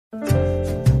What's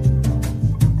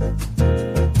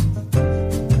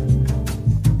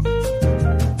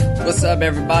up,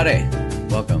 everybody?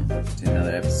 Welcome to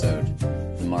another episode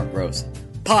of the Mark Rose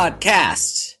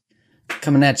Podcast.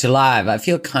 Coming at you live. I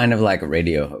feel kind of like a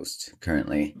radio host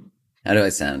currently. How do I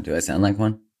sound? Do I sound like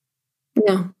one?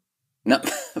 No. No,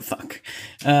 fuck.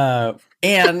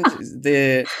 And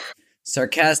the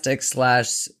sarcastic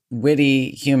 /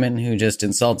 witty human who just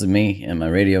insulted me in my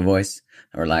radio voice,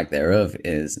 or lack thereof,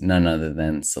 is none other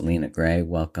than Selina Gray.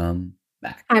 Welcome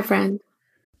back. Hi, friend.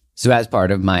 So as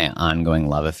part of my ongoing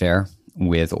love affair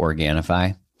with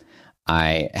Organifi,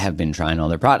 I have been trying all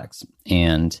their products.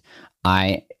 And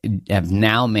I have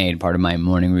now made part of my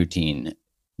morning routine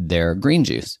their green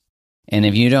juice. And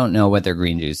if you don't know what their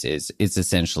green juice is, it's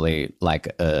essentially like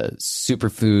a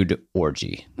superfood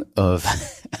orgy of,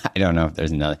 I don't know if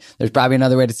there's probably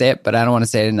another way to say it, but I don't want to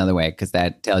say it another way because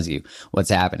that tells you what's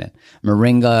happening.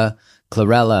 Moringa,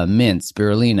 chlorella, mint,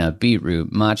 spirulina,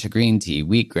 beetroot, matcha green tea,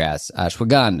 wheatgrass,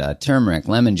 ashwagandha, turmeric,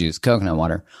 lemon juice, coconut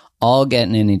water, all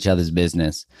getting in each other's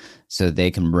business so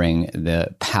they can bring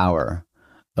the power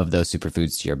of those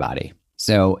superfoods to your body.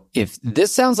 So if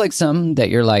this sounds like something that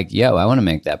you're like, yo, I want to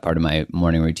make that part of my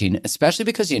morning routine, especially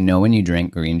because when you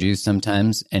drink green juice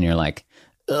sometimes and you're like,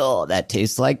 oh, that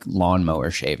tastes like lawnmower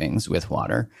shavings with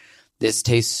water. This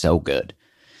tastes so good.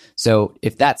 So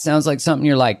if that sounds like something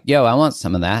you're like, yo, I want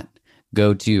some of that,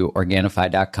 go to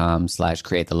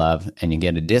Organifi.com/createthelove and you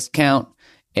get a discount.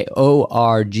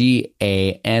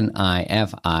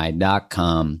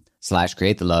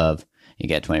 Organifi.com/createthelove. You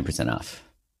get 20% off.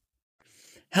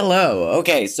 Hello.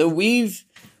 Okay, so we've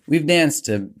danced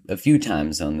a few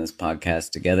times on this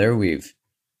podcast together. We've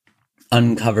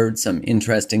uncovered some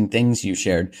interesting things. You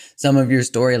shared some of your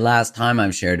story last time.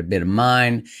 I've shared a bit of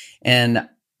mine. And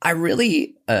I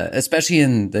really, especially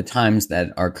in the times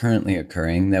that are currently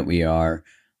occurring, that we are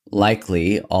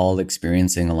likely all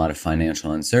experiencing a lot of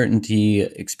financial uncertainty,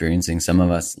 some of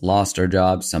us lost our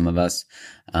jobs, some of us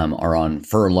are on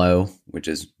furlough, which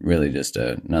is really just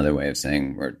another way of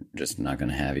saying we're just not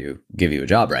going to give you a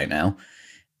job right now.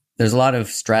 There's a lot of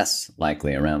stress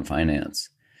likely around finance.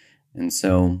 And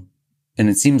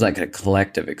it seems like a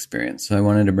collective experience. So I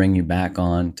wanted to bring you back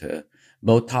on to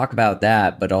both talk about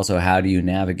that, but also how do you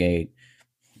navigate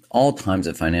all times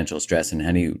of financial stress and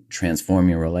how do you transform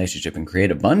your relationship and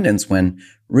create abundance when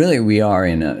really we are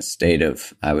in a state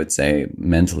of, I would say,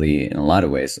 mentally, in a lot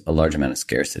of ways, a large amount of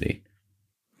scarcity.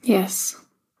 Yes.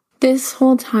 This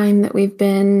whole time that we've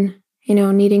been,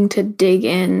 needing to dig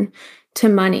in to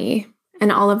money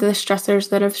and all of the stressors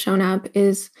that have shown up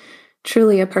is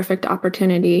truly a perfect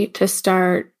opportunity to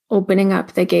start opening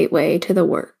up the gateway to the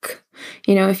work.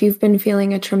 If you've been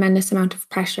feeling a tremendous amount of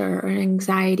pressure or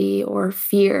anxiety or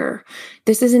fear,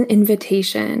 this is an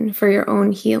invitation for your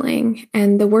own healing.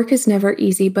 And the work is never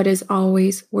easy, but is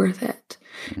always worth it.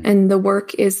 Mm-hmm. And the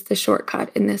work is the shortcut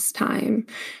in this time.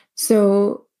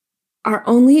 So our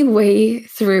only way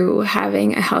through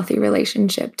having a healthy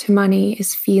relationship to money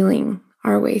is feeling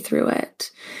our way through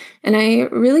it. And I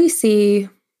really see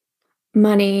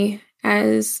money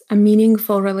as a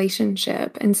meaningful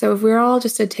relationship. And so if we're all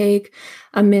just to take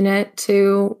a minute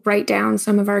to write down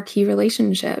some of our key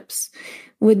relationships,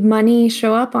 would money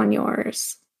show up on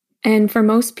yours? And for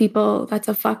most people, that's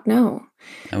a fuck no.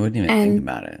 I wouldn't even think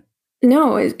about it.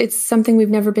 No, it's something we've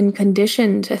never been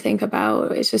conditioned to think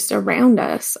about. It's just around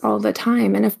us all the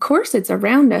time. And of course it's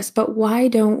around us, but why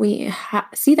don't we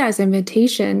see that as an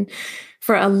invitation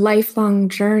for a lifelong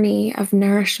journey of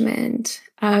nourishment,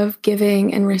 of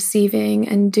giving and receiving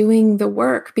and doing the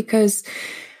work? Because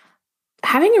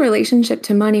having a relationship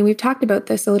to money, we've talked about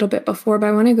this a little bit before, but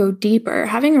I want to go deeper.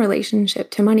 Having a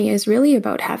relationship to money is really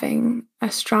about having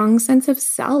a strong sense of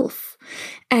self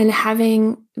and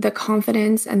having the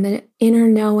confidence and the inner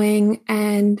knowing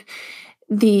and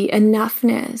the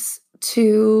enoughness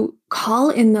to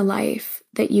call in the life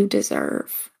that you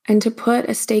deserve and to put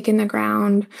a stake in the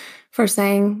ground for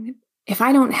saying, if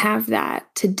I don't have that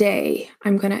today,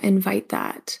 I'm going to invite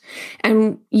that.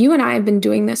 And you and I have been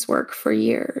doing this work for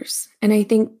years. And I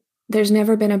think there's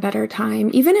never been a better time.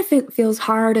 Even if it feels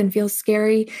hard and feels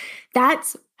scary,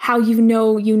 that's how you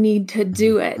know you need to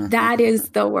do it. That is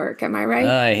the work. Am I right?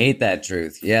 I hate that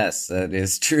truth. Yes, that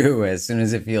is true. As soon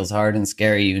as it feels hard and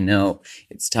scary,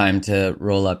 it's time to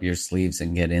roll up your sleeves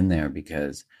and get in there,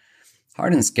 because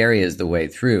hard and scary is the way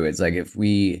through. It's like if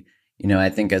we, I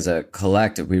think as a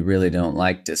collective, we really don't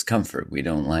like discomfort. We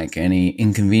don't like any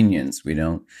inconvenience. We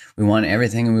want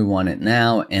everything and we want it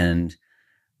now. And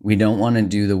we don't want to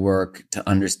do the work to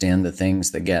understand the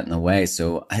things that get in the way.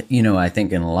 So, I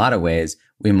think in a lot of ways,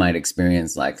 we might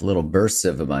experience like little bursts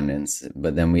of abundance,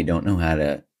 but then we don't know how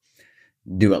to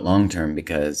do it long term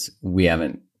because we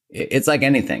haven't. It's like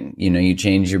anything,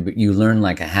 you learn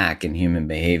like a hack in human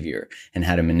behavior and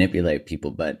how to manipulate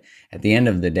people. But at the end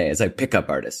of the day, it's like pickup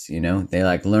artists, they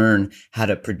like learn how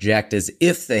to project as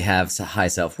if they have high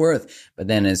self-worth. But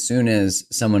then as soon as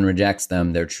someone rejects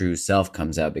them, their true self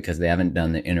comes out because they haven't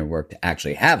done the inner work to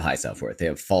actually have high self-worth. They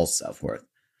have false self-worth.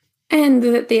 And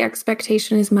that the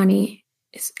expectation is money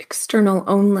is external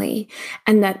only,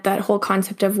 and that whole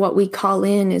concept of what we call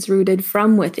in is rooted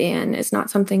from within is not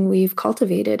something we've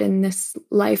cultivated in this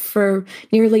life for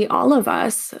nearly all of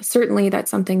us. Certainly that's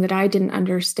something that I didn't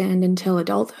understand until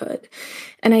adulthood.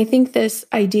 And I think this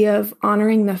idea of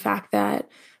honoring the fact that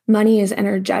money is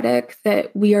energetic,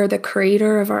 that we are the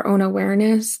creator of our own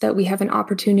awareness, that we have an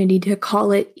opportunity to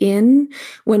call it in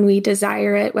when we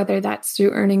desire it, whether that's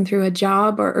through earning through a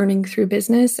job or earning through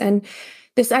business. And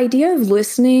this idea of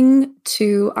listening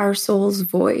to our soul's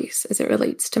voice as it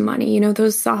relates to money,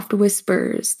 those soft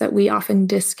whispers that we often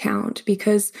discount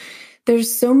because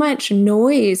there's so much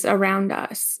noise around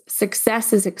us.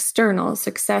 Success is external.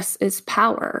 Success is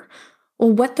power.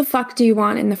 Well, what the fuck do you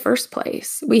want in the first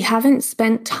place? We haven't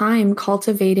spent time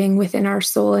cultivating within our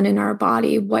soul and in our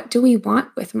body. What do we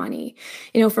want with money?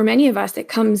 For many of us, it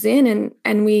comes in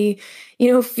and we,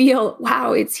 feel,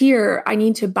 wow, it's here. I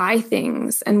need to buy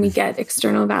things. And we get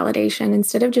external validation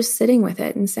instead of just sitting with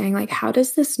it and saying, like, how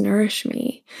does this nourish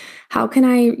me? How can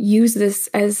I use this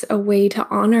as a way to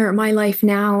honor my life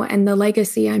now and the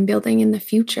legacy I'm building in the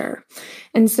future?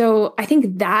 And so I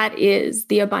think that is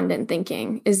the abundant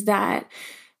thinking, is that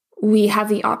we have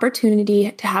the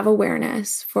opportunity to have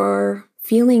awareness for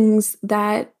feelings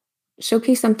that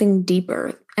showcase something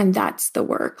deeper. And that's the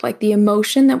work. Like the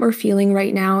emotion that we're feeling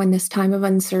right now in this time of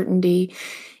uncertainty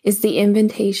is the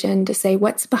invitation to say,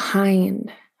 what's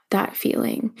behind that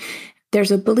feeling? There's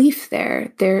a belief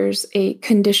there. There's a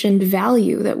conditioned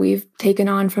value that we've taken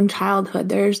on from childhood.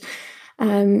 There's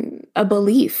a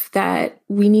belief that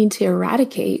we need to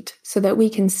eradicate so that we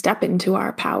can step into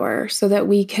our power, so that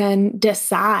we can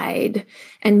decide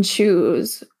and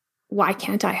choose, why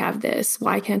can't I have this?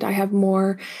 Why can't I have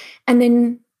more? And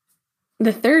then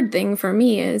the third thing for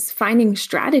me is finding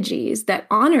strategies that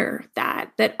honor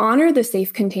that honor the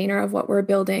safe container of what we're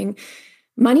building.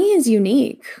 Money is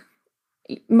unique.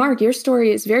 Mark, your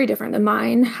story is very different than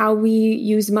mine. How we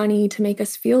use money to make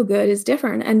us feel good is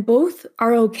different, and both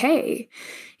are okay.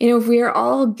 If we are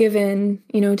all given,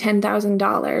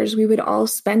 $10,000, we would all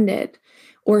spend it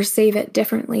or save it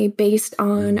differently based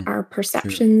on our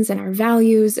perceptions and our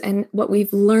values and what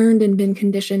we've learned and been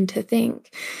conditioned to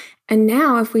think. And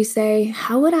now if we say,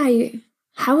 how would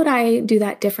I do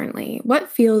that differently? What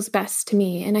feels best to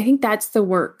me? And I think that's the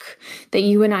work that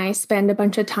you and I spend a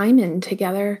bunch of time in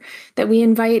together, that we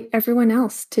invite everyone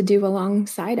else to do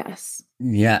alongside us.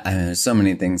 Yeah, there's so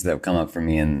many things that have come up for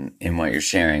me in what you're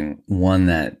sharing. One,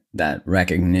 that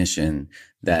recognition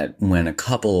that when a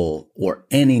couple or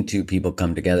any two people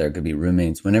come together, it could be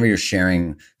roommates, whenever you're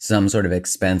sharing some sort of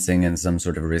expensing and some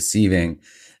sort of receiving,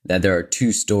 that there are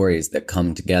two stories that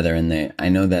come together. And I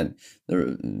know that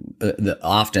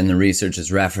often the research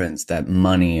has referenced that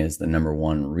money is the number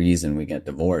one reason we get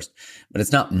divorced, but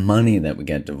it's not money that we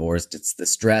get divorced. It's the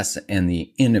stress and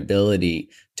the inability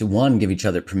to, one, give each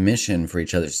other permission for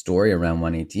each other's story around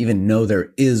money, to even know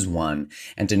there is one,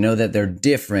 and to know that they're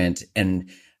different. And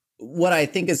what I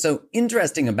think is so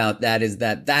interesting about that is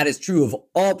that is true of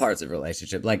all parts of a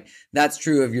relationship. Like, that's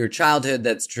true of your childhood.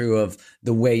 That's true of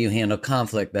the way you handle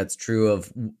conflict. That's true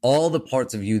of all the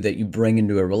parts of you that you bring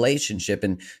into a relationship.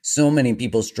 And so many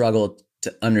people struggle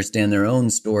to understand their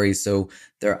own story. So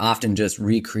they're often just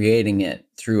recreating it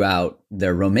throughout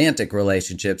their romantic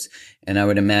relationships. And I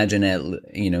would imagine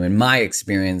in my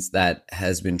experience, that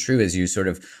has been true as you sort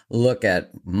of look at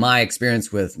my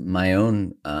experience with my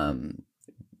own,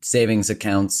 savings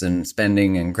accounts and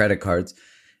spending and credit cards,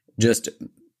 just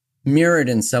mirrored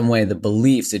in some way the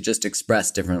beliefs. It just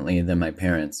expressed differently than my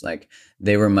parents. Like,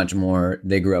 they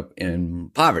grew up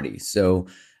in poverty. So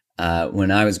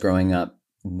when I was growing up,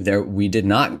 we did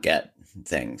not get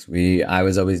things. I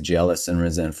was always jealous and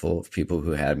resentful of people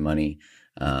who had money.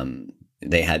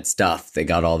 They had stuff. They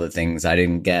got all the things I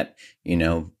didn't get. I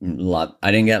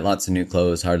didn't get lots of new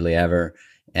clothes, hardly ever.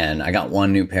 And I got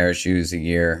one new pair of shoes a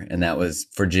year, and that was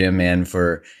for gym and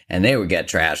they would get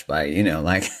trashed by,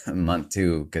 like a month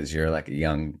too, because you're like a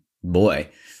young boy.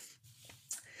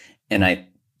 And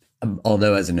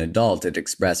although as an adult, it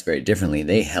expressed very differently.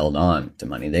 They held on to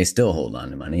money. They still hold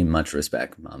on to money. Much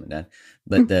respect, mom and dad.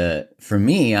 But for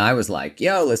me, I was like,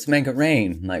 yo, let's make it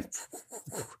rain. Like,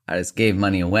 I just gave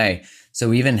money away.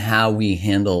 So even how we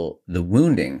handle the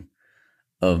wounding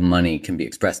of money can be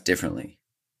expressed differently.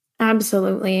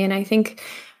 Absolutely. And I think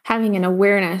having an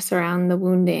awareness around the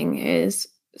wounding is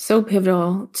so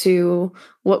pivotal to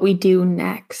what we do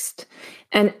next.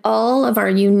 And all of our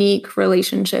unique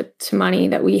relationship to money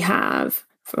that we have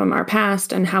from our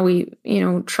past and how we,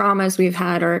 traumas we've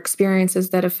had or experiences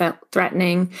that have felt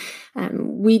threatening,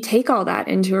 we take all that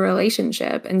into a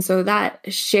relationship. And so that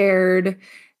shared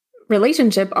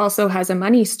relationship also has a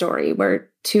money story where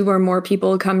two or more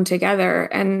people come together,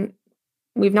 and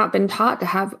we've not been taught to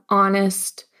have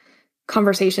honest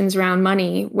conversations around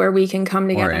money where we can come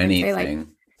together and say like,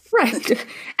 right,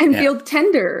 and feel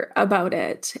tender about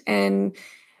it. And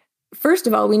first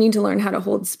of all, we need to learn how to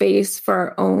hold space for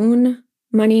our own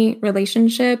money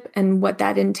relationship and what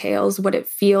that entails, what it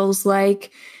feels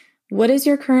like. What does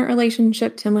your current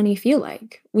relationship to money feel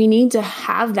like? We need to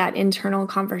have that internal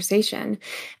conversation.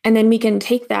 And then we can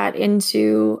take that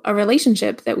into a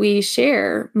relationship that we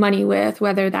share money with,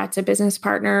 whether that's a business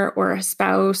partner or a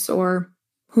spouse or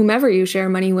whomever you share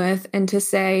money with, and to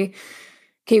say,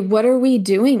 okay, what are we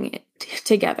doing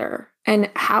together? And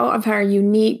how have our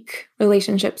unique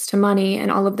relationships to money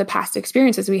and all of the past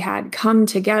experiences we had come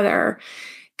together?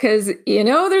 Because,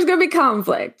 there's going to be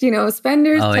conflict.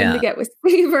 Spenders tend to get with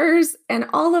savers, and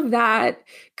all of that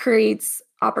creates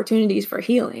opportunities for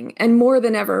healing. And more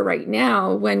than ever right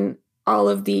now, when all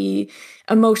of the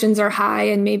emotions are high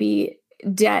and maybe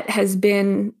debt has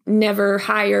been never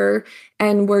higher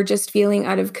and we're just feeling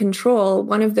out of control,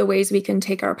 one of the ways we can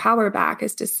take our power back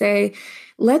is to say,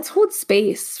 let's hold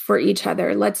space for each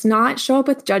other. Let's not show up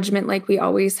with judgment like we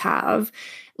always have.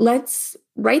 Let's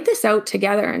write this out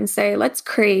together and say, let's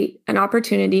create an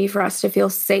opportunity for us to feel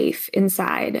safe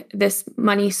inside this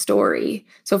money story.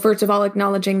 So first of all,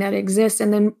 acknowledging that it exists,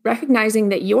 and then recognizing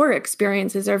that your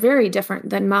experiences are very different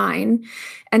than mine,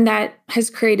 and that has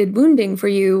created wounding for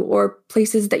you or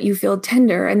places that you feel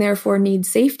tender and therefore need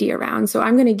safety around. So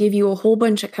I'm going to give you a whole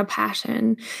bunch of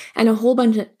compassion and a whole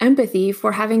bunch of empathy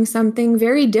for having something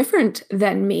very different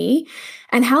than me.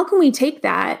 And how can we take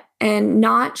that and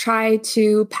not try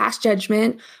to pass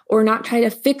judgment or not try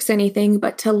to fix anything,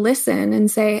 but to listen and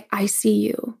say, I see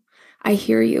you, I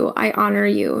hear you, I honor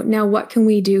you. Now, what can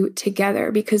we do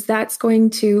together? Because that's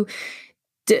going to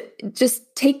just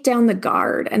take down the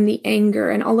guard and the anger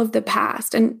and all of the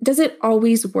past. And does it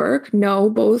always work? No,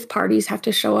 both parties have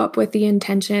to show up with the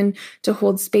intention to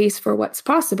hold space for what's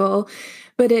possible.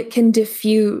 But it can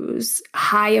diffuse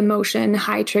high emotion,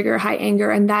 high trigger, high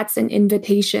anger. And that's an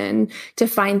invitation to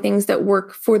find things that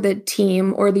work for the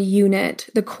team or the unit,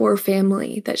 the core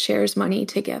family that shares money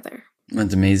together.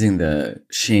 It's amazing the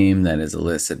shame that is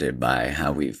elicited by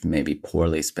how we've maybe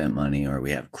poorly spent money or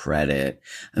we have credit.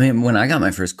 I mean, when I got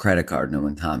my first credit card, no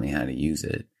one taught me how to use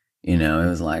it. It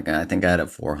was like, I think I had a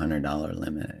 $400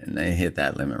 limit and they hit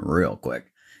that limit real quick.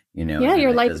 Yeah,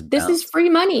 you're like, this is free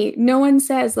money. No one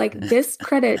says like this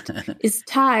credit is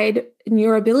tied in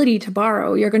your ability to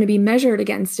borrow. You're going to be measured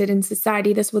against it in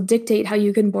society. This will dictate how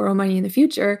you can borrow money in the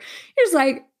future. You're just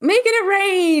like, making it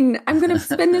rain. I'm going to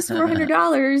spend this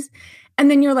 $400.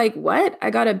 And then you're like, what?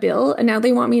 I got a bill and now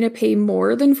they want me to pay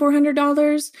more than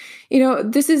 $400.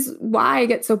 This is why I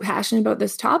get so passionate about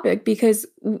this topic, because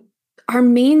our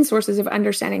main sources of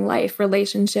understanding life,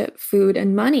 relationship, food,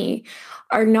 and money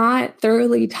are not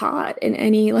thoroughly taught in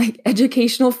any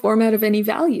educational format of any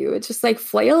value. It's just like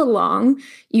flail along.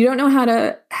 You don't know how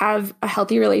to have a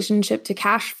healthy relationship to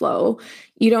cash flow.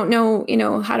 You don't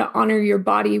know, how to honor your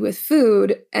body with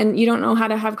food, and you don't know how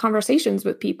to have conversations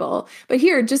with people. But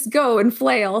here, just go and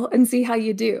flail and see how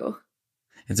you do.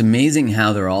 It's amazing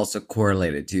how they're also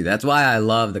correlated too. That's why I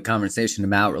love the conversation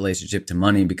about relationship to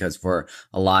money, because for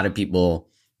a lot of people,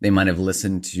 they might have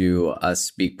listened to us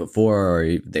speak before,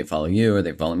 or they follow you or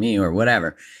they follow me or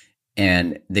whatever,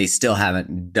 and they still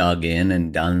haven't dug in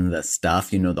and done the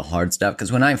stuff, the hard stuff.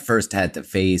 Because when I first had to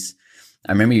face,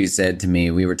 I remember you said to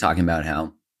me, we were talking about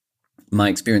how my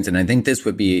experience, and I think this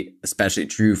would be especially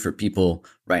true for people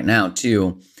right now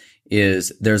too,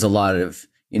 is there's a lot of,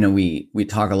 we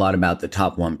talk a lot about the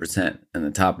top 1%, and the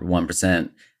top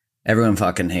 1%. Everyone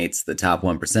fucking hates the top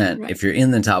 1%. Right. If you're in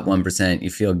the top 1%,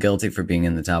 you feel guilty for being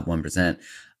in the top 1%.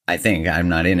 I think I'm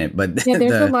not in it, but yeah,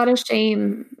 there's a lot of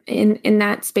shame in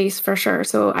that space for sure.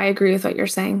 So I agree with what you're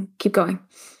saying. Keep going.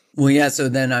 Well, yeah. So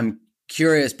then I'm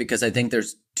curious, because I think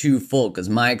there's twofold, because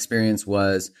my experience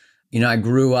was, I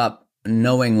grew up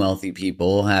knowing wealthy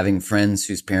people, having friends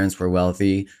whose parents were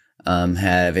wealthy,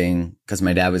 because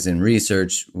my dad was in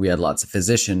research, we had lots of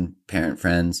physician parent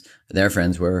friends, their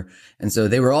friends were. And so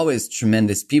they were always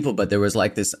tremendous people, but there was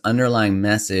like this underlying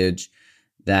message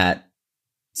that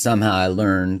somehow I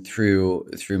learned through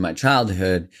my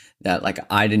childhood that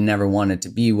I didn't never wanted to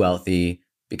be wealthy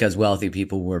because wealthy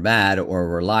people were bad or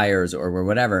were liars or were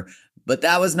whatever. But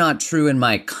that was not true in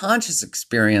my conscious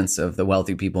experience of the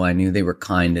wealthy people I knew. They were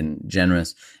kind and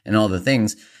generous and all the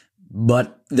things.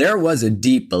 But there was a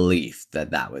deep belief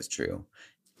that that was true.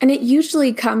 And it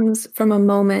usually comes from a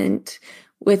moment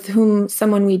with whom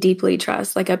someone we deeply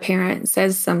trust, like a parent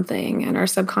says something, and our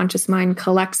subconscious mind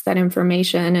collects that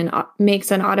information and makes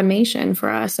an automation for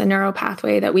us, a neural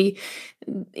pathway that we,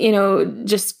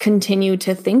 just continue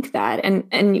to think that.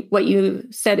 And what you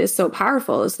said is so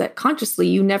powerful, is that consciously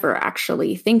you never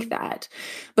actually think that,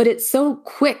 but it's so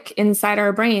quick inside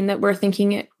our brain that we're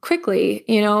thinking it quickly.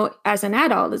 As an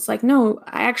adult, it's like, no,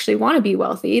 I actually want to be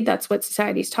wealthy. That's what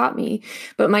society's taught me.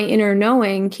 But my inner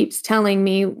knowing keeps telling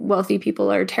me wealthy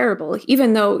people are terrible,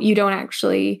 even though you don't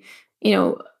actually,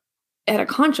 at a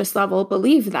conscious level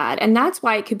believe that. And that's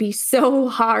why it could be so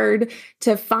hard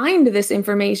to find this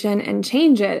information and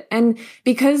change it. And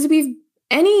because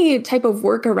any type of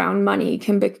work around money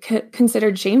can be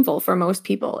considered shameful for most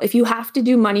people. If you have to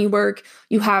do money work,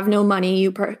 you have no money,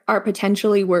 you are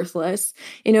potentially worthless.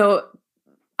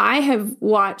 I have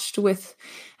watched with,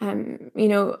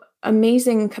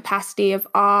 amazing capacity of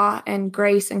awe and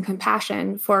grace and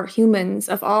compassion for humans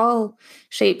of all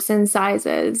shapes and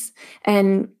sizes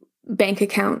and bank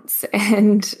accounts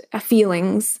and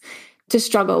feelings to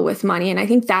struggle with money. And I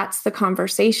think that's the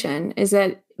conversation, is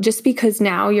that just because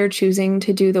now you're choosing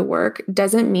to do the work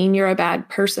doesn't mean you're a bad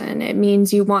person. It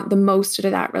means you want the most out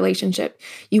of that relationship.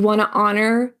 You want to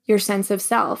honor your sense of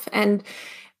self. And,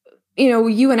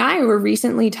 you and I were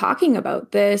recently talking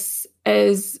about this,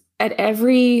 as at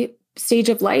every stage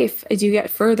of life, as you get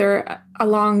further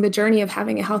along the journey of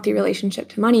having a healthy relationship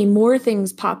to money, more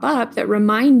things pop up that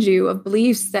remind you of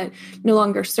beliefs that no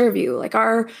longer serve you. Like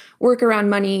our work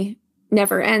around money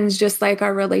never ends, just like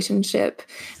our relationship,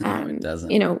 it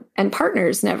doesn't. And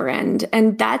partners never end.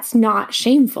 And that's not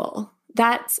shameful.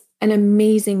 That's an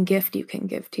amazing gift you can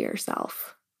give to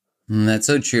yourself. That's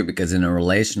so true, because in a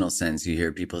relational sense, you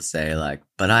hear people say like,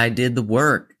 but I did the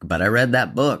work, but I read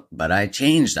that book, but I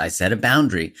changed, I set a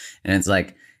boundary. And it's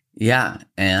like, yeah,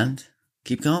 and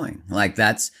keep going. Like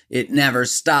it never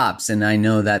stops. And I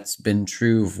know that's been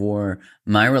true for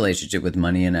my relationship with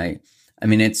money. And I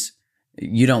mean,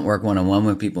 you don't work one-on-one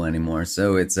with people anymore.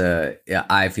 So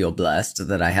I feel blessed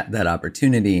that I have that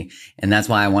opportunity. And that's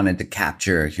why I wanted to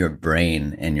capture your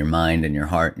brain and your mind and your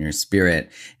heart and your spirit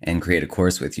and create a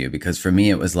course with you. Because for me,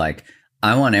 it was like,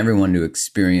 I want everyone to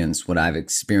experience what I've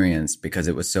experienced, because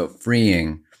it was so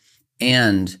freeing.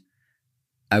 And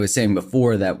I was saying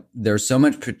before that there's so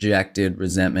much projected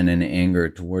resentment and anger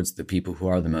towards the people who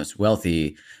are the most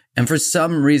wealthy. And for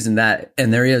some reason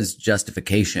and there is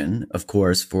justification, of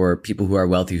course, for people who are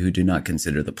wealthy who do not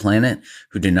consider the planet,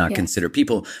 who do not consider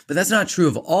people, but that's not true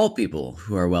of all people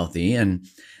who are wealthy. And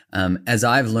as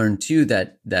I've learned too,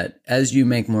 that as you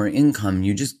make more income,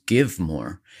 you just give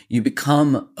more. You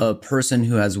become a person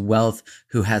who has wealth,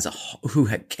 who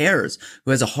cares,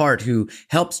 who has a heart, who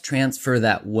helps transfer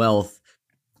that wealth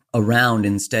around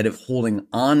instead of holding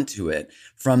on to it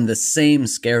from the same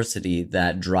scarcity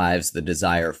that drives the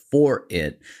desire for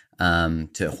it,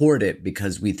 to hoard it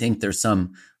because we think there's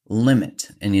some limit.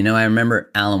 And, I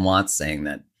remember Alan Watts saying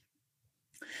that,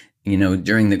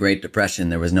 during the Great Depression,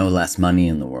 there was no less money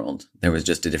in the world. There was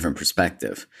just a different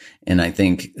perspective. And I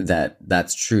think that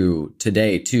that's true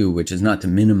today too, which is not to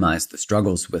minimize the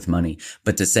struggles with money,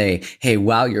 but to say, hey,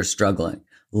 while you're struggling,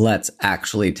 let's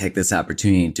actually take this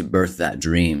opportunity to birth that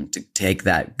dream, to take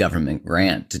that government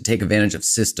grant, to take advantage of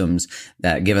systems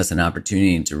that give us an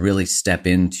opportunity to really step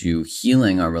into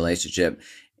healing our relationship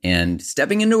and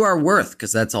stepping into our worth,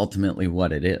 because that's ultimately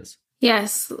what it is.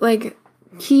 Yes. Like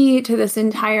key to this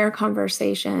entire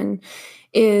conversation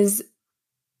is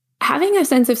having a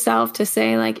sense of self to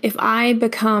say, like, if I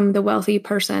become the wealthy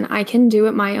person, I can do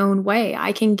it my own way.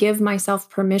 I can give myself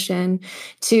permission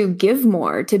to give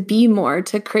more, to be more,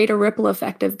 to create a ripple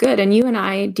effect of good. And you and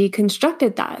I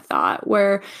deconstructed that thought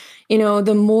where,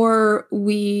 the more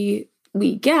we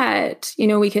get,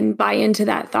 we can buy into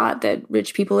that thought that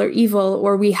rich people are evil,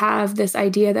 or we have this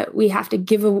idea that we have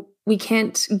to we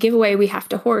can't give away, we have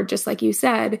to hoard, just like you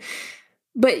said.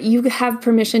 But you have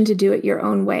permission to do it your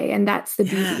own way. And that's the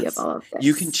beauty of all of this.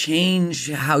 You can change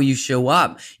how you show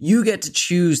up. You get to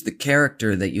choose the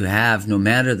character that you have, no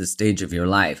matter the stage of your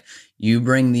life. You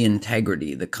bring the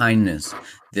integrity, the kindness,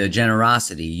 the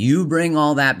generosity. You bring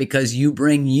all that because you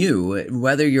bring you,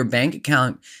 whether your bank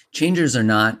account changes or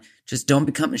not. Just don't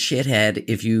become a shithead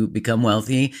if you become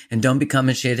wealthy, and don't become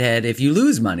a shithead if you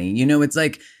lose money. It's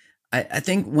like, I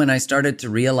think when I started to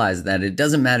realize that it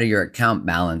doesn't matter your account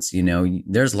balance,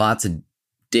 there's lots of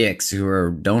dicks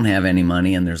who don't have any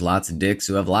money, and there's lots of dicks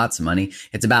who have lots of money.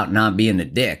 It's about not being a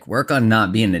dick. Work on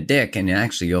not being a dick, and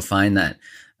actually you'll find that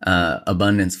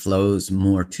abundance flows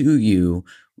more to you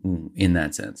in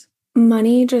that sense.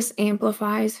 Money just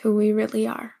amplifies who we really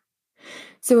are.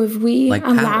 So if we Like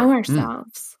allow power.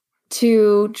 ourselves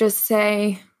to just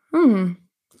say,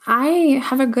 I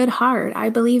have a good heart. I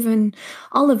believe in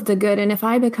all of the good. And if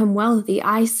I become wealthy,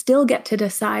 I still get to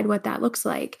decide what that looks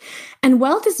like. And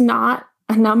wealth is not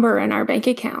a number in our bank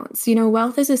accounts.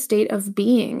 Wealth is a state of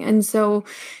being. And so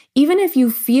even if you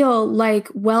feel like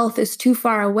wealth is too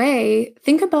far away,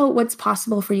 think about what's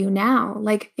possible for you now.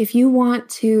 Like if you want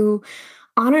to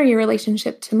honor your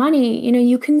relationship to money,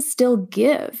 you can still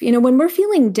give. When we're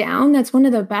feeling down, that's one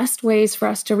of the best ways for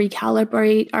us to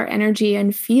recalibrate our energy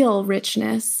and feel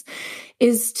richness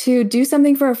is to do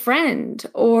something for a friend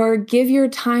or give your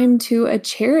time to a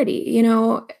charity,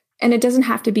 and it doesn't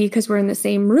have to be because we're in the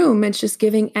same room. It's just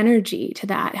giving energy to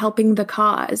that, helping the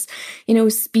cause,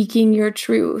 speaking your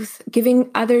truth, giving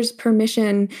others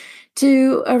permission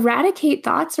to eradicate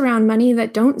thoughts around money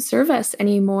that don't serve us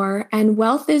anymore. And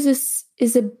wealth is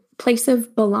a place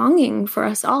of belonging for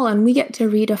us all, and we get to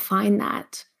redefine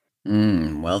that.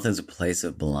 Wealth is a place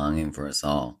of belonging for us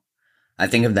all. I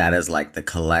think of that as like the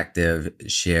collective,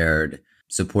 shared,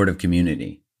 supportive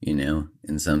community,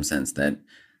 in some sense that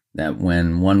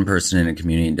when one person in a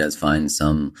community does find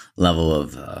some level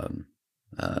of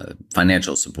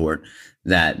financial support,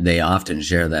 that they often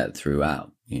share that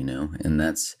throughout, and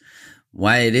that's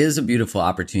why it is a beautiful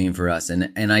opportunity for us.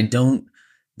 And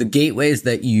the gateways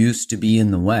that used to be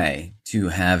in the way to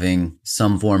having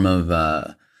some form of,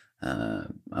 I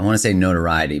want to say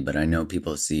notoriety, but I know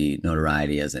people see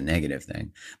notoriety as a negative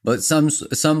thing, but some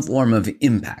form of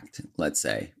impact, let's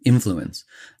say, influence.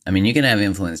 I mean, you can have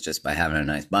influence just by having a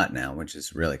nice butt now, which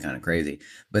is really kind of crazy,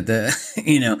 but that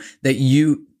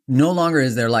you no longer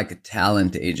is there like a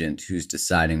talent agent who's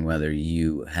deciding whether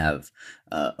you have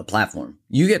a platform.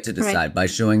 You get to decide right. By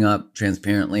showing up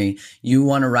transparently. You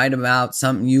want to write about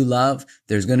something you love.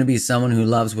 There's going to be someone who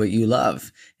loves what you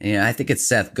love. And I think it's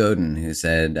Seth Godin who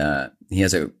said, he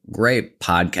has a great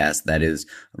podcast that is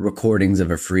recordings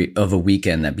of a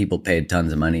weekend that people paid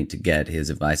tons of money to get his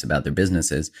advice about their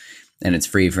businesses. And it's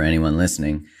free for anyone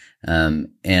listening. And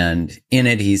in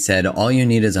it, he said, all you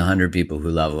need is 100 people who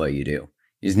love what you do.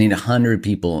 You just need 100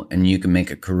 people and you can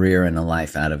make a career and a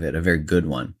life out of it, a very good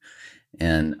one.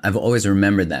 And I've always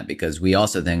remembered that because we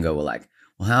also then go, well,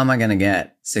 how am I going to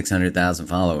get 600,000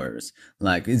 followers?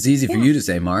 Like, it's easy for you to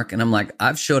say, Mark. And I'm like,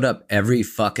 I've showed up every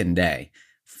fucking day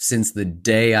since the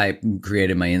day I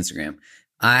created my Instagram.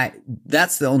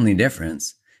 That's the only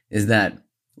difference is that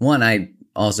one, I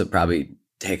also probably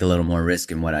take a little more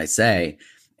risk in what I say.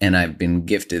 And I've been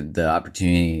gifted the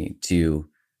opportunity to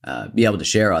be able to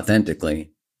share authentically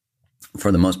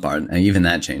for the most part. And even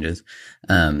that changes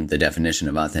the definition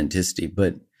of authenticity.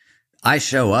 But I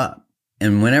show up.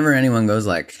 And whenever anyone goes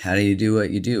like, how do you do what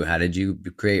you do? How did you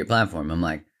create your platform? I'm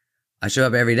like, I show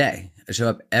up every day. I show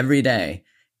up every day.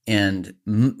 And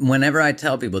whenever I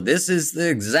tell people this is the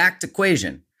exact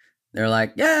equation, they're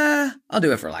like, yeah, I'll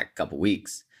do it for like a couple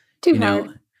weeks. Too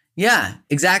hard. Yeah,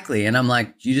 exactly. And I'm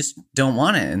like, you just don't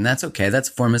want it. And that's okay. That's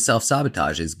a form of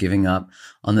self-sabotage, is giving up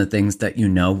on the things that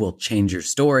will change your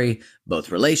story, both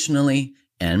relationally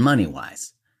and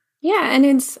money-wise. Yeah. And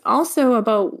it's also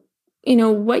about,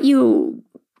 what you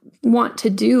want to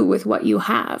do with what you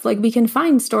have. Like, we can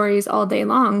find stories all day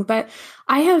long, but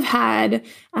I have had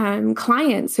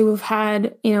clients who have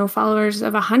had, followers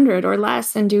of 100 or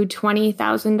less and do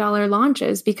 $20,000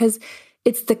 launches because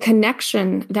it's the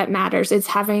connection that matters. It's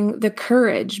having the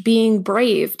courage, being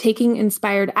brave, taking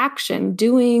inspired action,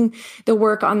 doing the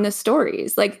work on the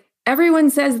stories. Like, everyone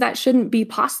says that shouldn't be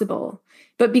possible.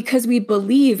 But because we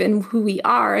believe in who we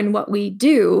are and what we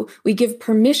do, we give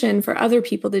permission for other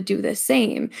people to do the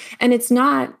same. And it's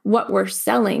not what we're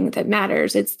selling that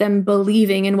matters. It's them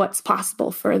believing in what's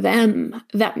possible for them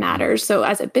that matters. So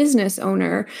as a business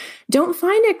owner, don't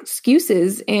find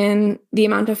excuses in the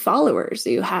amount of followers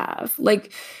you have.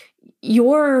 Like,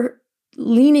 you're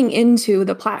leaning into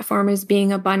the platform as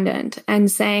being abundant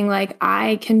and saying, like,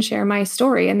 I can share my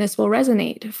story and this will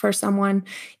resonate for someone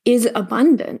is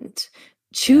abundant.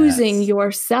 Choosing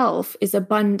yourself is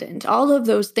abundant. All of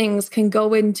those things can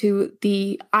go into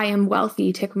the I am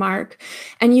wealthy tick mark.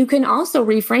 And you can also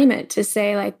reframe it to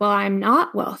say, like, well, I'm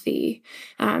not wealthy.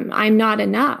 I'm not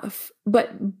enough.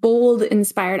 But bold,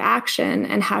 inspired action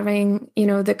and having,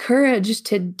 the courage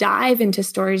to dive into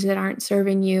stories that aren't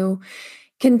serving you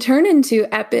can turn into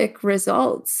epic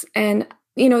results. And,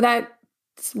 that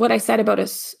what I said about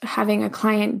us having a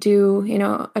client do,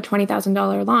 a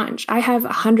 $20,000 launch. I have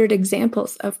 100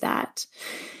 examples of that.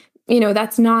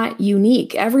 That's not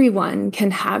unique. Everyone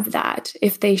can have that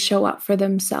if they show up for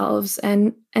themselves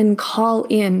and call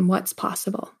in what's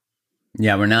possible.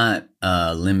 Yeah, we're not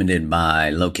limited by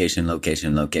location,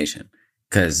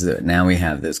 because now we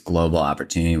have this global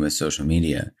opportunity with social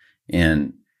media.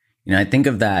 And, I think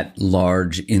of that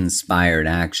large inspired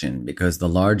action, because the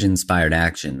large inspired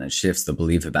action that shifts the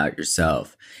belief about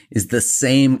yourself is the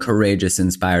same courageous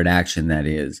inspired action that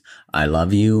is, I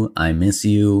love you, I miss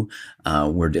you,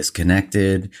 we're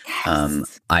disconnected,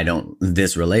 Yes.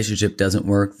 this relationship doesn't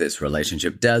work, this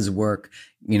relationship does work,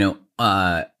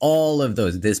 all of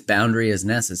those, this boundary is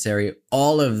necessary,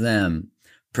 all of them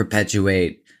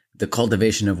perpetuate the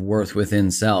cultivation of worth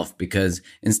within self, because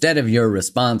instead of your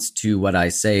response to what I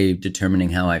say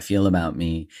determining how I feel about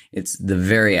me, it's the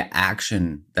very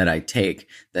action that I take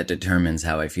that determines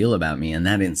how I feel about me. And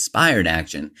that inspired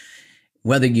action,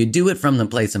 whether you do it from the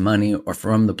place of money or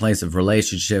from the place of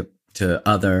relationship to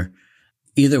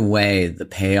either way, the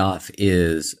payoff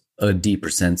is a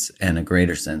deeper sense and a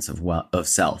greater sense of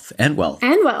self and wealth.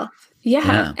 And wealth.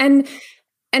 Yeah.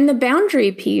 And the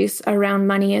boundary piece around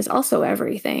money is also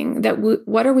everything. That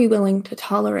what are we willing to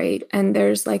tolerate? And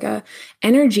there's like a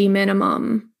energy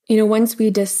minimum. Once we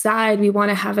decide we want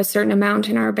to have a certain amount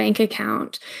in our bank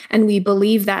account and we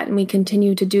believe that, and we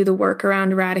continue to do the work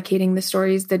around eradicating the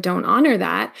stories that don't honor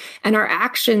that, and our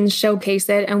actions showcase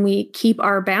it, and we keep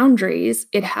our boundaries,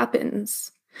 it happens.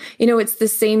 It's the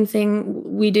same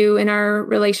thing we do in our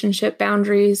relationship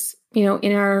boundaries,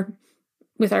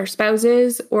 with our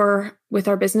spouses or with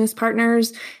our business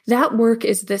partners. That work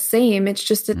is the same. It's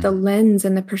just that the lens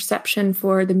and the perception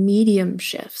for the medium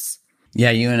shifts. Yeah,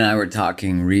 you and I were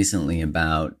talking recently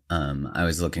about, I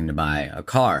was looking to buy a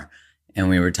car, and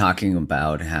we were talking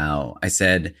about how I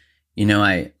said,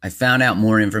 I found out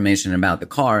more information about the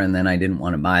car, and then I didn't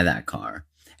want to buy that car.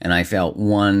 And I felt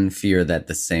one fear that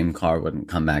the same car wouldn't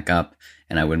come back up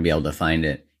and I wouldn't be able to find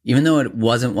it. Even though it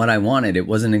wasn't what I wanted, it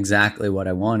wasn't exactly what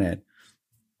I wanted.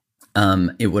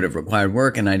 It would have required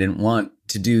work, and I didn't want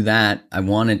to do that. I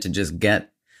wanted to just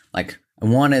I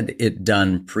wanted it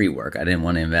done pre-work. I didn't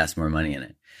want to invest more money in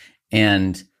it.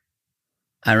 And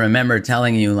I remember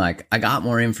telling you, I got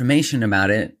more information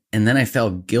about it, and then I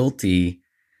felt guilty,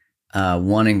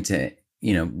 wanting to,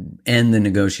 end the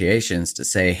negotiations to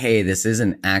say, hey, this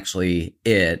isn't actually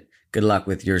it. Good luck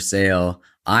with your sale.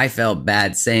 I felt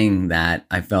bad saying that.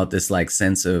 I felt this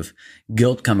sense of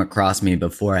guilt come across me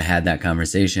before I had that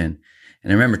conversation.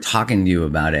 And I remember talking to you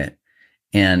about it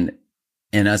and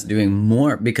us doing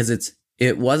more, because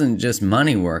it wasn't just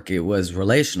money work. It was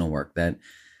relational work that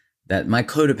my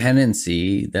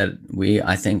codependency that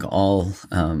I think all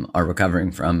are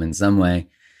recovering from in some way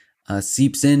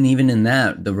seeps in, even in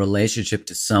that, the relationship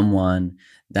to someone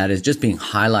that is just being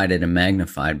highlighted and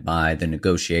magnified by the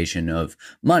negotiation of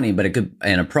money,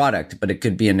 and a product, but it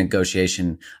could be a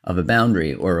negotiation of a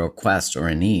boundary or a request or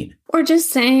a need. Or just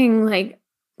saying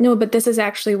no, but this is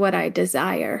actually what I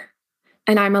desire.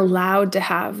 And I'm allowed to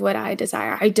have what I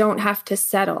desire. I don't have to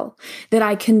settle, that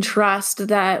I can trust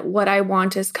that what I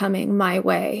want is coming my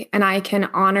way. And I can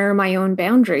honor my own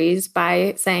boundaries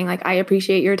by saying I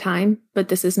appreciate your time, but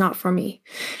this is not for me.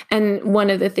 And one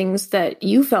of the things that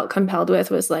you felt compelled with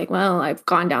was well, I've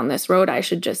gone down this road, I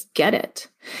should just get it.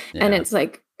 Yeah. And it's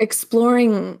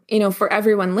exploring, for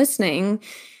everyone listening,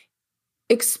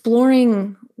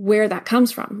 exploring where that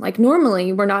comes from.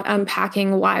 Normally we're not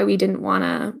unpacking why we didn't want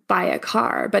to buy a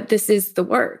car, but this is the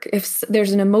work. If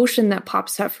there's an emotion that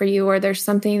pops up for you, or there's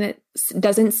something that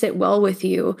doesn't sit well with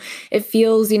you, it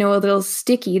feels, a little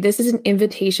sticky. This is an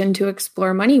invitation to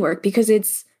explore money work, because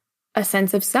it's a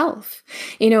sense of self.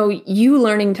 You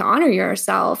learning to honor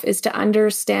yourself is to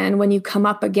understand when you come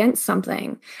up against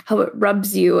something, how it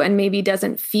rubs you and maybe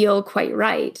doesn't feel quite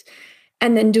right.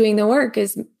 And then doing the work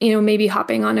is, maybe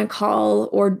hopping on a call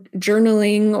or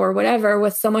journaling or whatever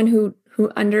with someone who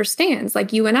understands,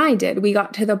 like you and I did. We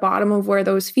got to the bottom of where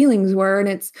those feelings were, and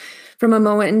it's from a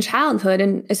moment in childhood.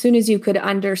 And as soon as you could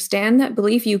understand that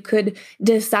belief, you could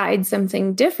decide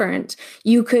something different.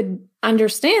 You could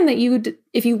understand that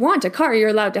if you want a car, you're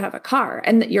allowed to have a car,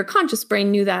 and that your conscious brain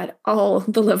knew that all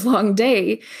the livelong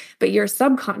day, but your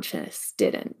subconscious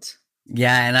didn't.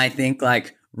 Yeah, and I think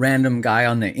random guy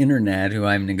on the internet who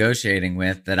I'm negotiating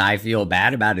with that I feel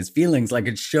bad about his feelings,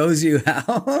 it shows you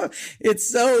how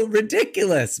it's so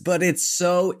ridiculous, but it's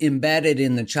so embedded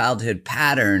in the childhood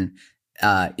pattern,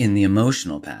 in the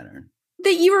emotional pattern.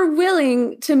 That you are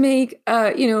willing to make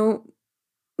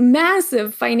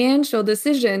massive financial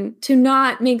decision to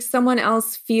not make someone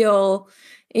else feel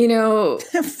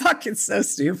Fuck, it's so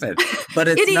stupid. But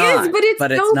it's it not. is,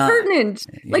 but it's so not. pertinent.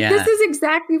 Like, this is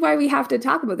exactly why we have to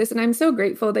talk about this. And I'm so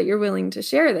grateful that you're willing to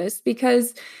share this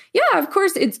because, yeah, of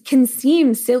course, it can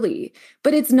seem silly,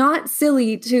 but it's not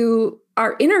silly to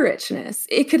our inner richness.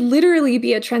 It could literally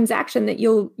be a transaction that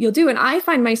you'll do. And I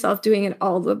find myself doing it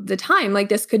all of the time. Like,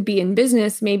 this could be in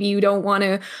business. Maybe you don't want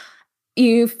to,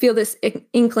 you feel this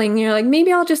inkling. You're like,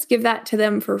 maybe I'll just give that to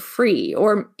them for free,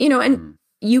 or, and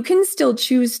you can still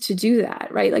choose to do that,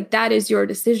 right? Like, that is your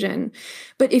decision.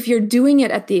 But if you're doing it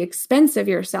at the expense of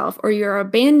yourself, or you're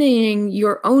abandoning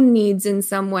your own needs in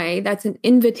some way, that's an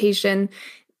invitation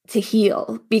to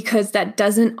heal, because that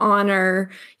doesn't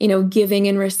honor, giving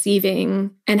and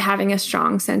receiving and having a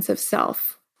strong sense of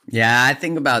self. Yeah, I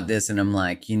think about this and I'm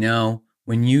like,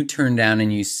 when you turn down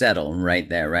and you settle right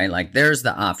there, right? Like, there's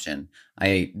the option.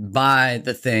 I buy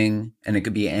the thing, and it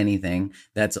could be anything.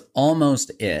 That's almost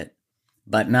it,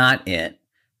 but not it,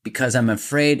 because I'm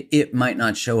afraid it might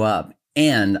not show up.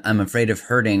 And I'm afraid of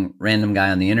hurting random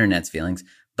guy on the internet's feelings,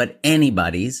 but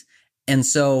anybody's. And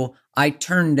so I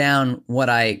turn down what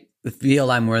I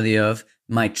feel I'm worthy of,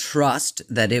 my trust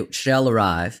that it shall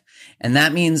arrive. And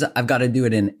that means I've got to do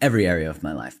it in every area of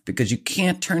my life, because you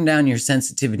can't turn down your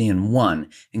sensitivity in one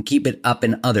and keep it up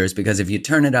in others. Because if you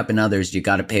turn it up in others, you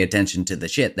got to pay attention to the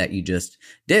shit that you just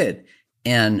did.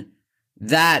 And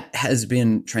that has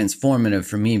been transformative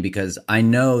for me, because I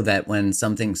know that when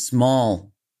something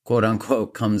small, quote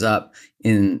unquote, comes up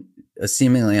in a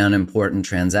seemingly unimportant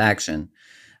transaction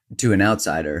to an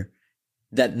outsider,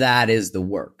 that is the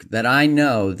work. That I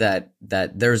know that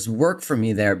there's work for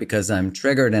me there, because I'm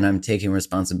triggered and I'm taking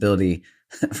responsibility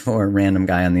for a random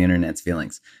guy on the internet's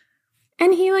feelings.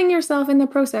 And healing yourself in the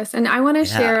process. And I want to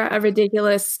share a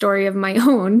ridiculous story of my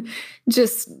own,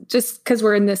 just because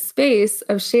we're in this space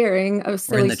of sharing of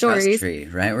silly We're in the stories. Trust tree,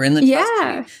 right? We're in the trust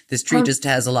tree. This tree just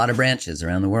has a lot of branches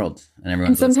around the world,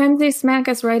 and sometimes they smack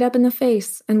us right up in the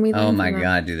face, and we. Oh my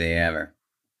God, do they ever?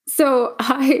 So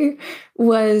I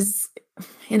was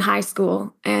in high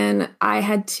school, and I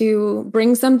had to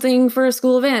bring something for a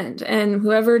school event, and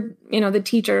whoever, the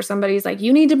teacher or somebody's like,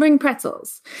 you need to bring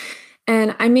pretzels.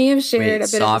 And I may have shared a bit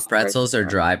soft pretzels or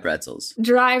dry pretzels?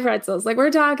 Dry pretzels. Like,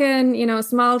 we're talking,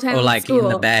 small town. Oh, like school. in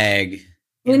the bag.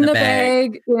 In the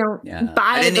bag, Yeah.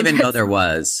 I didn't even know there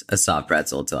was a soft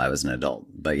pretzel till I was an adult.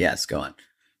 But yes, go on.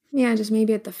 Yeah, just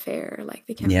maybe at the fair, like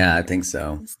they can. Yeah, I think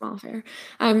so. Small fair.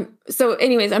 So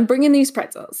anyways, I'm bringing these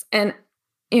pretzels, and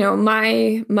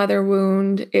my mother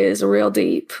wound is real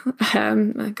deep.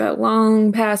 I got a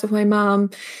long past with my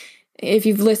mom. If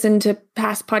you've listened to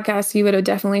past podcasts, you would have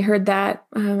definitely heard that.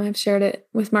 I've shared it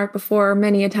with Mark before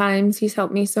many a times. He's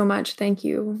helped me so much. Thank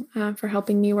you for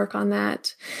helping me work on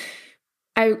that.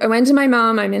 I went to my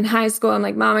mom. I'm in high school. I'm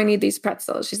like, Mom, I need these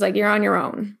pretzels. She's like, you're on your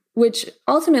own, which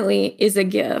ultimately is a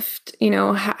gift.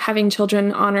 Having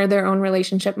children honor their own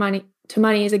relationship to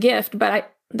money is a gift,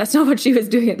 but that's not what she was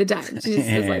doing at the time. She just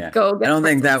was like, go get I don't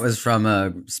think pretzels. that was from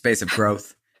a space of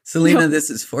growth. Selina, This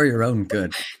is for your own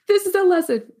good. This is a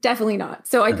lesson. Definitely not.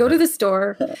 So I go to the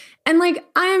store, and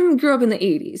I grew up in the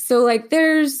 80s. So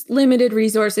there's limited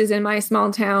resources in my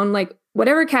small town.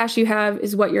 Whatever cash you have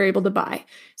is what you're able to buy.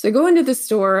 So I go into the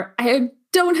store. I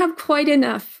don't have quite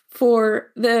enough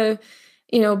for the,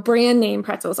 brand name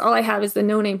pretzels. All I have is the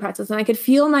no name pretzels. And I could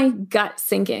feel my gut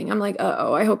sinking. I'm like,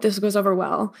 uh-oh, I hope this goes over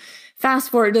well.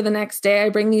 Fast forward to the next day, I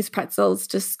bring these pretzels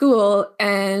to school,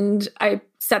 and I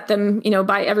set them,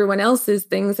 by everyone else's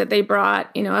things that they brought,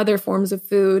 other forms of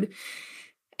food.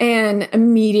 And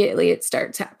immediately it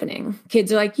starts happening.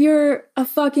 Kids are like, you're a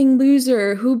fucking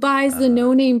loser. Who buys the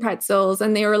no-name pretzels?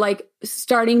 And they were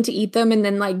starting to eat them, and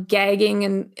then gagging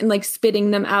and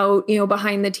spitting them out,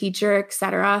 behind the teacher,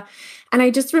 etc. And I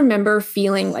just remember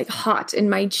feeling hot in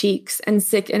my cheeks and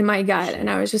sick in my gut. And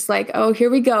I was just like, oh,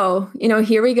 here we go.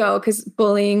 Here we go. Because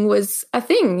bullying was a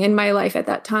thing in my life at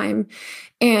that time.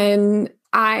 And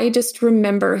I just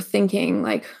remember thinking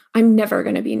I'm never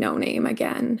going to be no name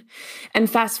again. And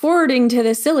fast forwarding to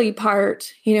the silly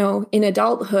part, in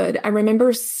adulthood, I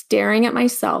remember staring at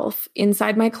myself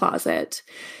inside my closet,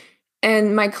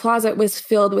 and my closet was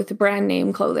filled with brand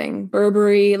name clothing,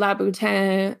 Burberry,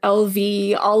 Louboutin,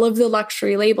 LV, all of the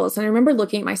luxury labels. And I remember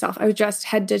looking at myself, I was dressed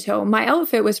head to toe. My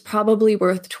outfit was probably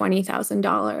worth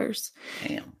 $20,000.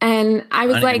 Damn. And I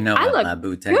was I look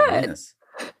Louboutin good. Is.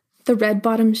 The red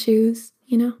bottom shoes.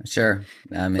 Sure.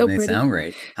 I mean, So they pretty. sound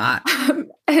great. Hot.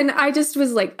 And I just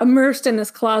was immersed in this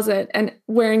closet and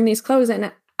wearing these clothes.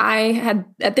 And I had,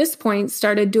 at this point,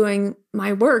 started doing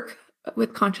my work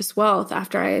with Conscious Wealth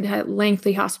after I had had a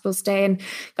lengthy hospital stay and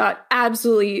got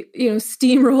absolutely,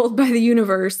 steamrolled by the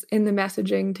universe in the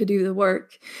messaging to do the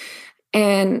work.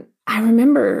 And I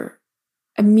remember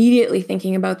immediately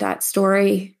thinking about that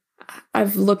story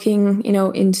of looking,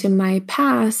 into my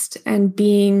past and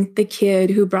being the kid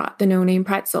who brought the no-name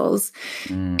pretzels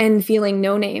and feeling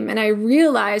no name. And I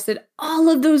realized that all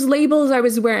of those labels I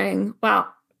was wearing,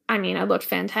 well, I mean, I looked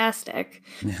fantastic,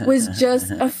 was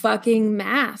just a fucking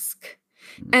mask.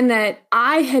 And that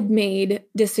I had made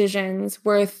decisions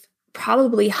worth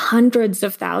probably hundreds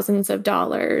of thousands of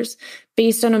dollars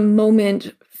based on a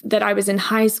moment that I was in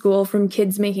high school from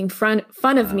kids making fun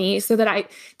of me so that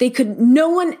no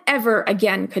one ever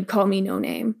again could call me no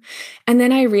name. And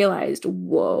then I realized,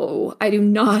 whoa, I do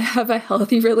not have a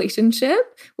healthy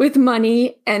relationship with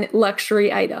money and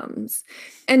luxury items.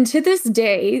 And to this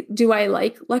day, do I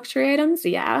like luxury items?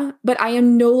 Yeah, but I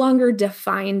am no longer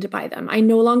defined by them. I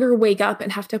no longer wake up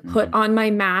and have to put on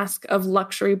my mask of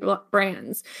luxury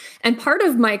brands. And part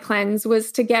of my cleanse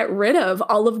was to get rid of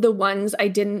all of the ones I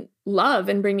didn't love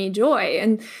and bring me joy.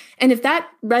 And if that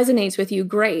resonates with you,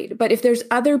 great. But if there's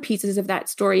other pieces of that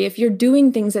story, if you're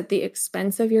doing things at the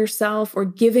expense of yourself or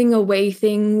giving away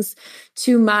things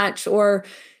too much or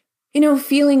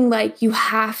feeling like you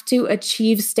have to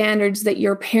achieve standards that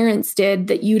your parents did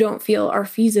that you don't feel are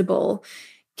feasible,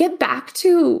 get back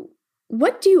to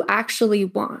what do you actually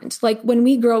want? Like when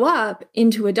we grow up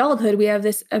into adulthood, we have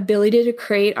this ability to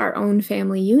create our own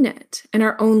family unit and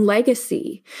our own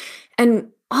legacy. And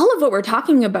all of what we're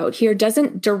talking about here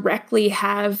doesn't directly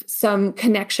have some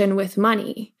connection with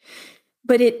money,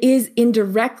 but it is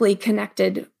indirectly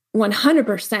connected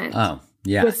 100%. Oh.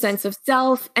 Yeah. With sense of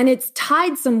self. And it's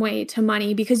tied some way to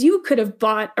money because you could have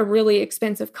bought a really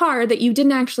expensive car that you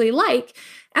didn't actually like.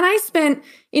 And I spent,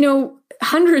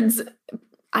 hundreds,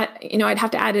 I'd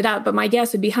have to add it up, but my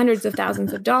guess would be hundreds of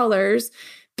thousands of dollars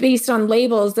based on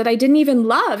labels that I didn't even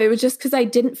love. It was just because I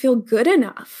didn't feel good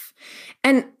enough.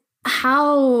 And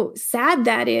how sad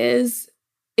that is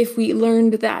if we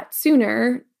learned that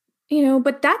sooner.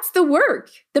 But that's the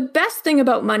work. The best thing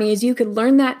about money is you could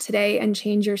learn that today and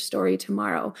change your story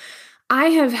tomorrow. I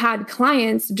have had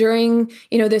clients during,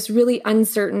 this really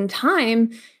uncertain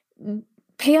time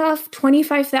pay off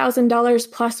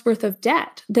 $25,000 plus worth of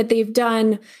debt that they've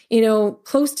done,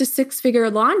 close to six-figure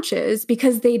launches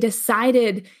because they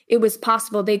decided it was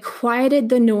possible. They quieted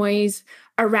the noise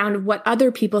around what other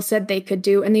people said they could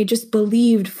do. And they just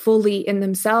believed fully in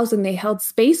themselves and they held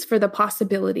space for the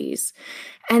possibilities.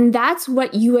 And that's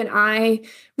what you and I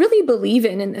really believe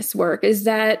in this work is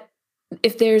that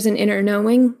if there's an inner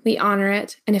knowing, we honor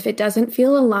it. And if it doesn't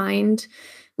feel aligned,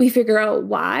 we figure out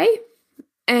why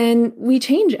and we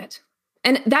change it.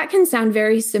 And that can sound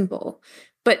very simple,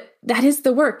 but that is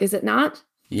the work, is it not?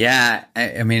 Yeah.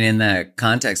 I mean, in the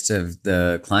context of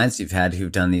the clients you've had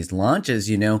who've done these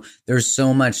launches, there's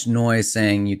so much noise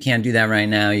saying you can't do that right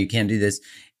now. You can't do this.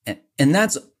 And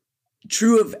that's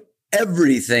true of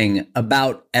everything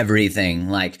about everything.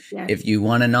 Like if you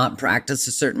want to not practice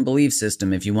a certain belief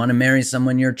system, if you want to marry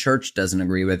someone your church doesn't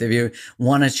agree with, if you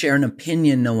want to share an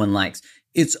opinion no one likes,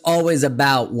 it's always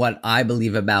about what I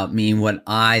believe about me, what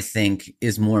I think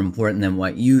is more important than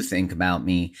what you think about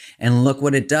me. And look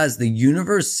what it does. The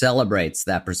universe celebrates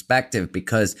that perspective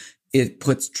because it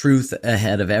puts truth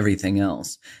ahead of everything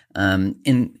else.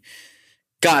 And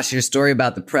gosh, your story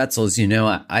about the pretzels,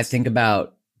 I think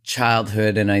about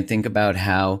childhood and I think about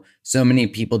how so many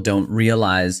people don't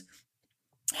realize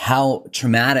how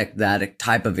traumatic that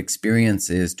type of experience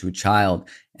is to a child,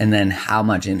 and then how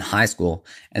much in high school,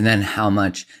 and then how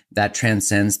much that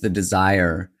transcends the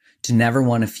desire to never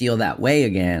want to feel that way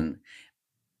again.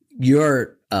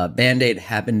 Your Band-Aid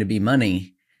happened to be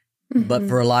money, but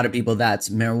for a lot of people, that's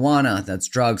marijuana, that's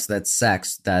drugs, that's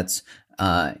sex, that's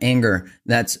anger,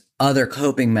 that's other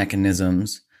coping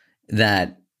mechanisms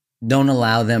that don't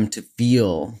allow them to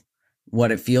feel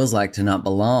what it feels like to not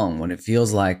belong, what it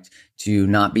feels like to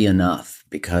not be enough,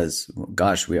 because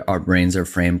gosh, our brains are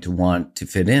framed to want to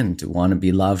fit in, to want to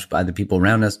be loved by the people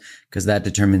around us, because that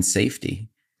determines safety.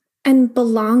 And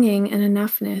belonging and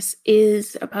enoughness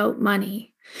is about money.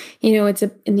 It's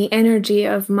in the energy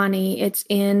of money. It's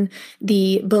in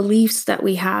the beliefs that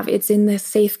we have. It's in the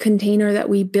safe container that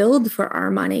we build for our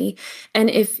money. And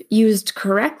if used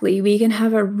correctly, we can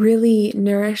have a really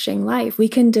nourishing life. We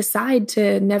can decide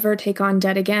to never take on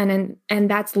debt again. And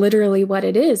that's literally what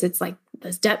it is. It's like,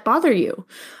 does debt bother you?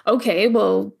 Okay,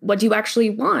 well, what do you actually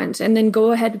want? And then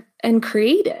go ahead and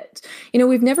create it.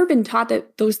 We've never been taught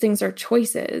that those things are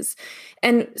choices.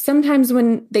 And sometimes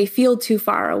when they feel too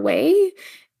far away,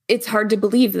 it's hard to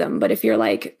believe them. But if you're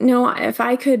like, no, if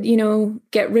I could,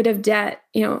 get rid of debt,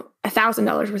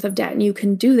 $1,000 worth of debt, and you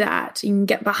can do that. You can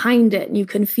get behind it and you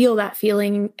can feel that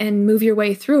feeling and move your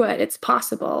way through it. It's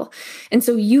possible. And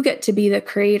so you get to be the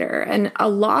creator. And a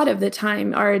lot of the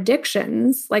time, our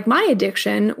addictions, like my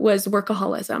addiction was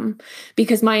workaholism,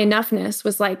 because my enoughness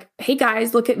was like, hey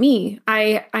guys, look at me.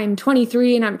 I'm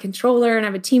 23 and I'm a controller and I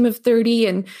have a team of 30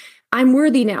 and I'm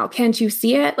worthy now. Can't you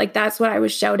see it? Like that's what I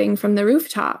was shouting from the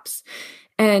rooftops.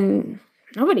 And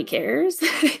nobody cares,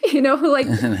 like,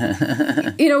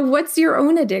 what's your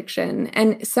own addiction?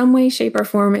 And some way, shape, or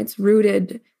form, it's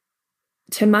rooted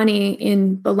to money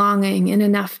in belonging, in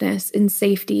enoughness, in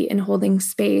safety, in holding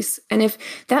space. And if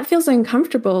that feels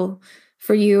uncomfortable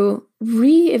for you,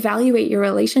 reevaluate your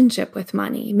relationship with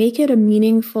money. Make it a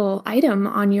meaningful item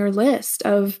on your list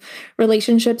of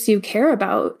relationships you care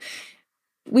about.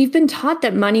 We've been taught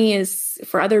that money is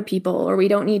for other people, or we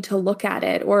don't need to look at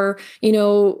it, or,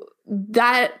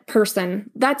 that person,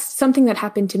 that's something that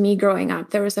happened to me growing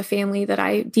up. There was a family that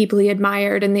I deeply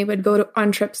admired, and they would go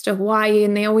on trips to Hawaii,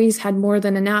 and they always had more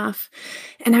than enough.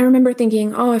 And I remember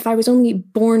thinking, oh, if I was only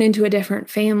born into a different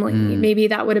family, maybe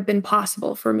that would have been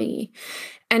possible for me.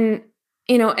 And,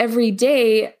 every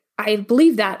day I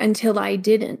believed that until I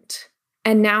didn't.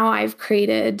 And now I've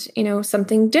created,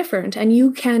 something different, and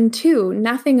you can too.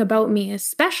 Nothing about me is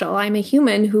special. I'm a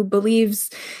human who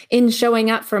believes in showing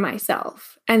up for myself.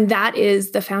 And that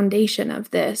is the foundation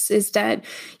of this, is that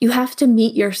you have to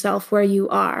meet yourself where you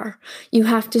are. You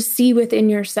have to see within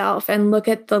yourself and look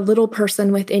at the little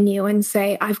person within you and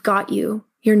say, I've got you.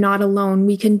 You're not alone.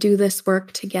 We can do this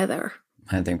work together.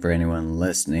 I think for anyone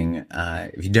listening,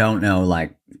 if you don't know,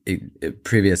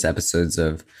 previous episodes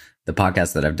of the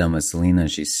podcast that I've done with Selina,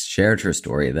 she shared her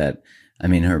story that,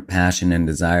 her passion and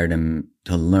desire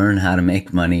to learn how to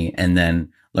make money and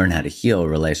then learn how to heal a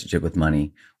relationship with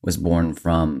money was born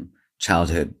from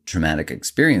childhood traumatic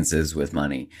experiences with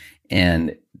money.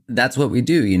 And that's what we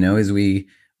do, is we,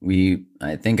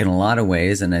 I think in a lot of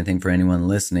ways, and I think for anyone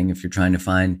listening, if you're trying to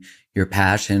find your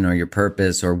passion or your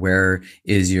purpose or where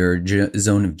is your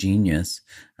zone of genius,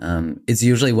 it's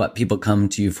usually what people come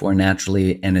to you for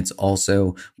naturally. And it's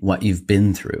also what you've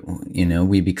been through.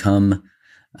 We become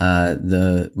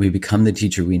the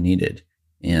teacher we needed.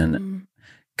 And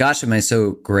gosh, am I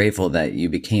so grateful that you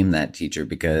became that teacher,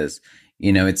 because,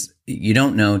 it's, you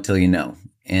don't know till you know.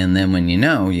 And then when you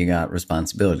know, you got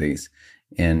responsibilities.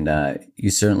 And you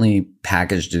certainly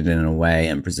packaged it in a way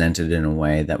and presented it in a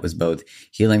way that was both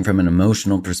healing from an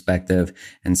emotional perspective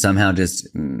and somehow just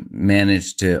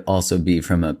managed to also be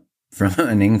from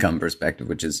an income perspective,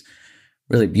 which is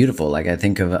really beautiful. Like I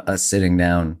think of us sitting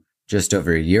down just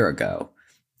over a year ago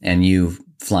and you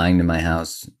flying to my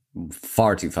house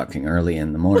far too fucking early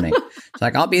in the morning. It's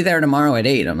like, I'll be there tomorrow at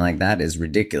 8. I'm like, that is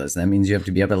ridiculous. That means you have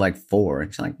to be up at 4.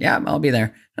 And she's like, yeah, I'll be there.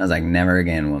 And I was like, never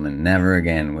again, woman. Never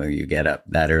again will you get up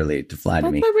that early to fly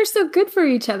to me. That's why we're so good for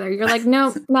each other. You're like,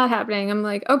 no, not happening. I'm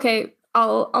like, okay,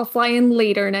 I'll fly in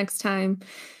later next time.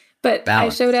 But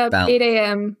balance, I showed up 8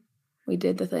 a.m. We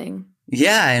did the thing.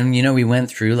 Yeah. And, we went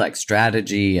through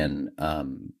strategy and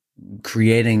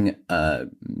creating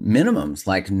minimums,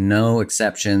 like no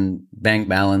exception bank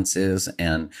balances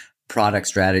and product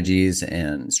strategies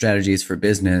and strategies for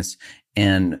business.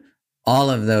 And all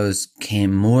of those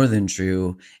came more than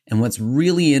true. And what's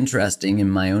really interesting in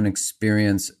my own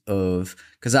experience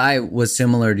because I was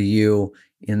similar to you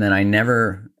in that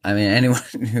anyone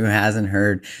who hasn't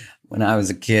heard, when I was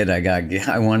a kid,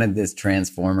 I wanted this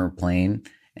transformer plane.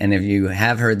 And if you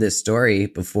have heard this story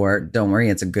before, don't worry,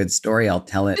 it's a good story. I'll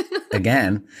tell it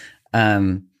again.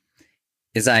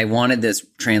 Is I wanted this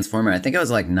transformer. I think I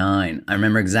was 9. I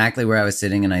remember exactly where I was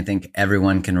sitting. And I think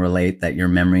everyone can relate that your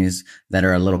memories that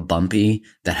are a little bumpy,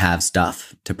 that have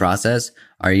stuff to process,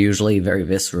 are usually very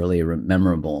viscerally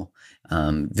memorable.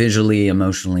 Visually,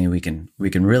 emotionally, we can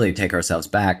really take ourselves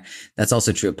back. That's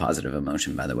also true of positive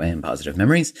emotion, by the way, and positive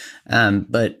memories.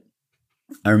 But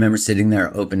I remember sitting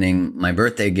there opening my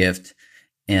birthday gift,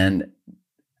 and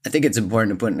I think it's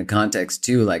important to put into context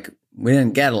too, we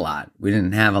didn't get a lot. We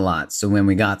didn't have a lot. So when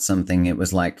we got something, it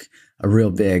was like a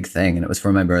real big thing, and it was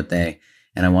for my birthday,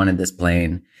 and I wanted this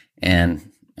plane.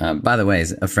 And by the way,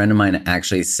 a friend of mine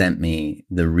actually sent me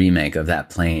the remake of that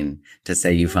plane to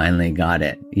say, you finally got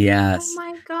it. Yes. Oh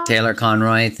my God. Taylor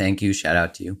Conroy, thank you. Shout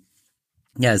out to you.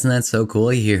 Yeah, isn't that so cool?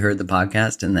 He heard the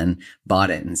podcast and then bought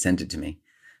it and sent it to me.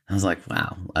 I was like,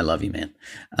 wow, I love you, man.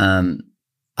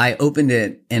 I opened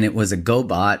it and it was a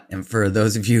GoBot. And for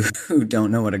those of you who don't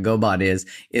know what a GoBot is,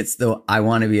 it's I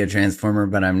want to be a transformer,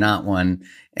 but I'm not one.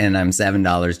 And I'm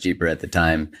 $7 cheaper at the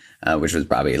time, which was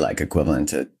probably equivalent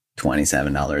to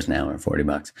 $27 now or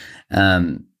 $40.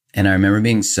 And I remember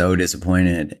being so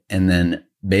disappointed. And then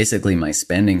basically my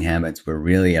spending habits were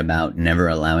really about never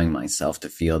allowing myself to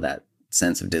feel that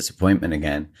sense of disappointment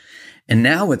again. And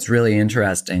now what's really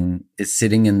interesting is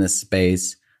sitting in this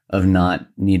space of not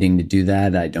needing to do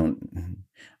that.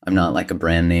 I'm not like a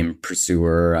brand name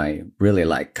pursuer. I really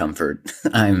like comfort.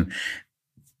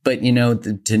 But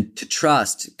to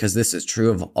trust, because this is true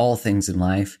of all things in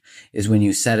life, is when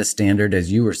you set a standard,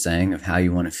 as you were saying, of how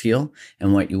you want to feel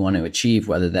and what you want to achieve,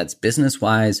 whether that's business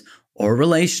wise or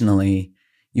relationally,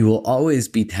 you will always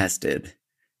be tested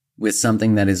with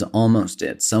something that is almost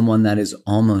it, someone that is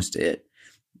almost it.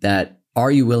 That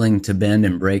are you willing to bend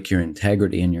and break your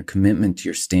integrity and your commitment to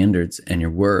your standards and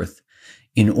your worth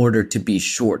in order to be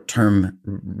short-term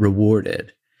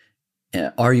rewarded?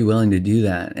 Are you willing to do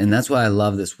that? And that's why I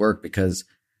love this work, because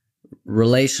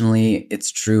relationally,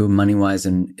 it's true money-wise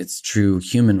and it's true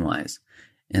human-wise.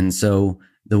 And so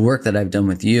the work that I've done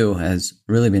with you has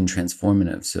really been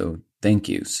transformative. So thank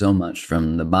you so much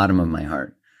from the bottom of my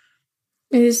heart.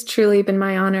 It has truly been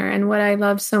my honor. And what I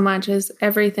love so much is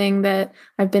everything that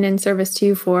I've been in service to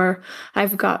you for,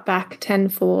 I've got back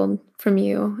tenfold from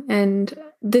you. And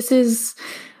this is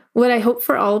what I hope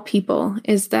for all people,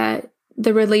 is that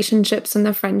the relationships and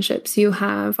the friendships you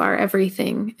have are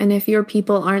everything. And if your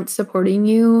people aren't supporting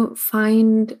you,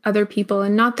 find other people.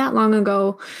 And not that long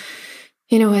ago,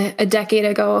 a decade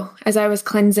ago, as I was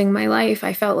cleansing my life,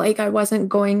 I felt like I wasn't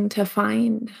going to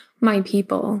find my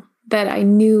people that I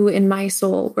knew in my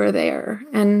soul were there.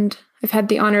 And I've had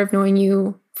the honor of knowing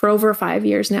you for over 5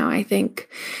 years now, I think.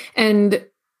 And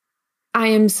I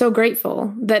am so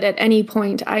grateful that at any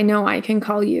point I know I can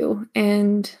call you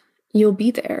and you'll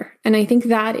be there. And I think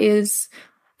that is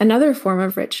another form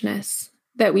of richness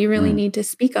that we really need to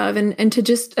speak of. And to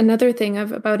just another thing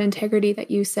about integrity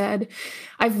that you said,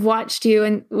 I've watched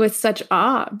you with such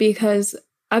awe, because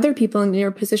other people in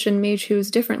your position may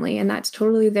choose differently, and that's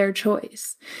totally their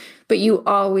choice. But you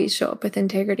always show up with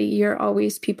integrity. You're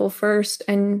always people first.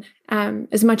 And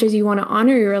as much as you want to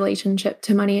honor your relationship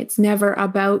to money, it's never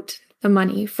about the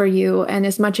money for you. And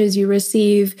as much as you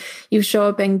receive, you show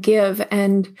up and give.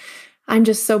 And I'm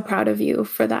just so proud of you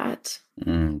for that.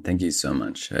 Thank you so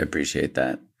much. I appreciate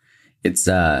that. It's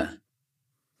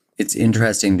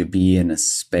interesting to be in a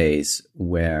space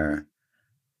where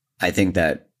I think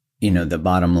that, the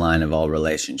bottom line of all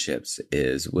relationships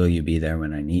is, will you be there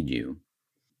when I need you?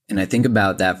 And I think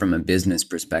about that from a business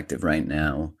perspective right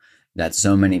now, that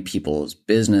so many people's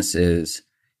businesses,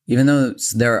 even though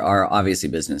there are obviously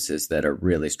businesses that are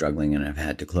really struggling and have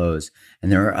had to close,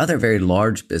 and there are other very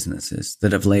large businesses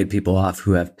that have laid people off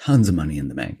who have tons of money in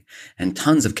the bank and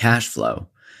tons of cash flow,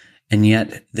 and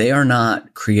yet they are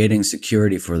not creating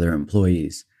security for their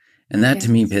employees. And that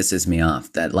to me pisses me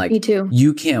off, that me too.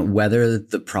 You can't weather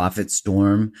the profit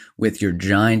storm with your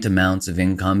giant amounts of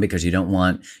income because you don't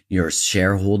want your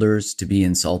shareholders to be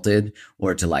insulted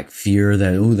or to fear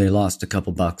that, they lost a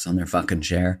couple bucks on their fucking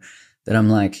share. That I'm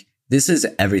like, this is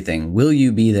everything. Will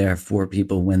you be there for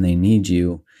people when they need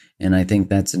you? And I think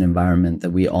that's an environment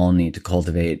that we all need to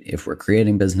cultivate if we're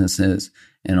creating businesses,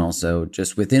 and also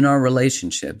just within our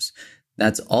relationships.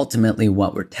 That's ultimately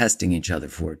what we're testing each other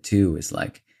for too, is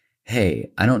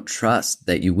hey, I don't trust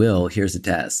that you will. Here's a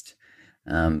test.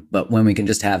 But when we can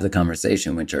just have the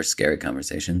conversation, which are scary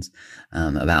conversations,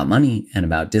 about money and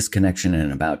about disconnection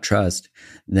and about trust,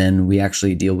 then we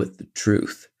actually deal with the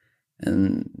truth.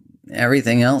 And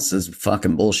everything else is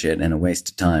fucking bullshit and a waste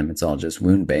of time. It's all just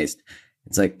wound-based.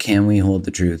 It's can we hold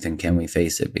the truth and can we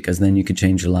face it? Because then you could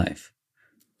change your life.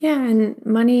 Yeah, and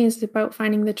money is about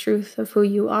finding the truth of who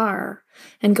you are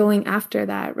and going after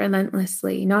that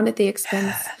relentlessly, not at the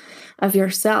expense of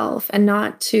yourself, and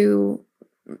not to,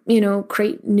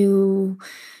 create new,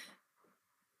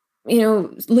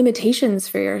 limitations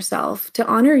for yourself, to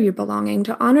honor your belonging,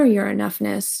 to honor your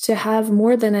enoughness, to have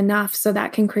more than enough, so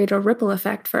that can create a ripple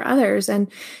effect for others.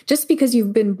 And just because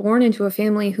you've been born into a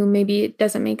family who maybe it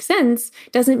doesn't make sense,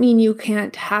 doesn't mean you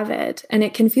can't have it. And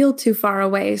it can feel too far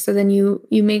away. So then you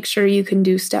make sure you can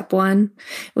do step one,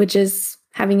 which is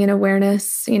having an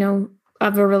awareness,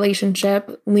 of a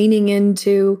relationship, leaning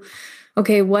into,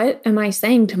 okay, what am I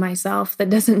saying to myself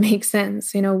that doesn't make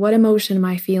sense? What emotion am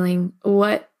I feeling?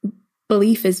 What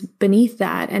belief is beneath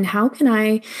that? And how can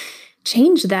I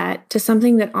change that to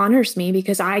something that honors me,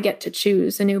 because I get to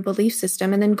choose a new belief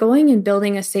system? And then going and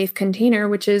building a safe container,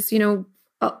 which is,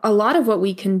 a lot of what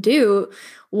we can do.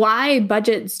 Why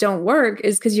budgets don't work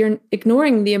is because you're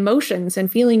ignoring the emotions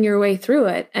and feeling your way through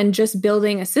it and just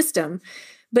building a system.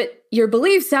 But your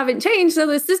beliefs haven't changed, so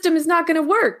the system is not going to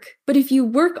work. But if you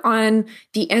work on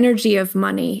the energy of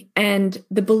money and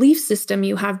the belief system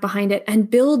you have behind it and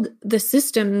build the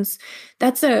systems,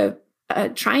 that's a a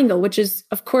triangle, which is,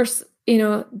 of course,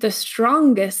 the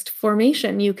strongest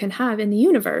formation you can have in the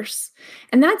universe.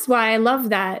 And that's why I love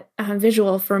that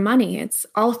visual for money. It's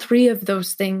all three of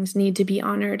those things need to be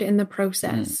honored in the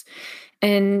process.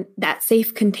 And that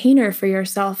safe container for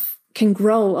yourself can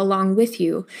grow along with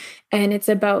you. And it's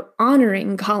about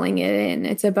honoring calling it in.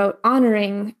 It's about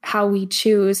honoring how we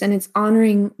choose, and it's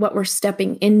honoring what we're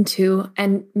stepping into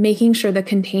and making sure the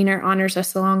container honors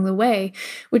us along the way,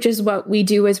 which is what we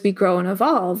do as we grow and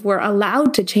evolve. We're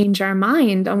allowed to change our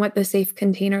mind on what the safe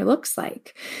container looks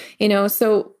like.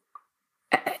 So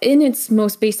in its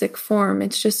most basic form,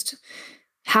 it's just,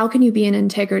 how can you be in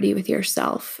integrity with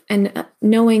yourself and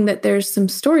knowing that there's some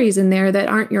stories in there that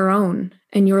aren't your own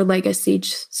and your legacy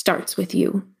starts with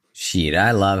you. Shit,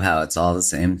 I love how it's all the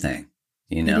same thing.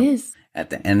 It is. At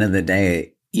the end of the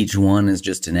day, each one is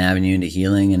just an avenue to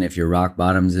healing. And if your rock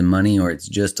bottom's in money, or it's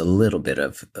just a little bit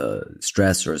of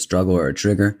stress or a struggle or a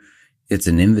trigger, it's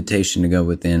an invitation to go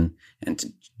within and to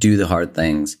do the hard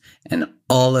things. And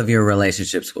all of your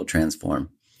relationships will transform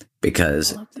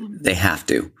because they have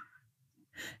to.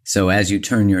 So as you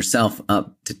turn yourself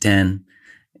up to 10,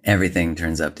 everything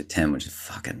turns up to 10, which is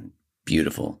fucking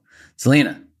beautiful.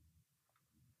 Selina,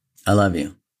 I love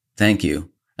you. Thank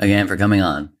you again for coming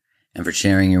on and for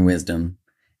sharing your wisdom.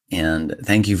 And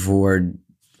thank you for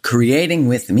creating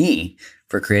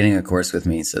a course with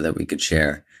me so that we could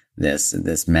share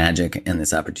this magic and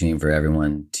this opportunity for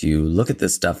everyone to look at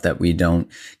this stuff that we don't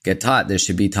get taught. This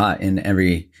should be taught in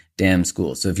every damn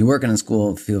school. So if you work in a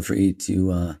school, feel free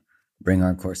to bring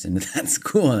our course into that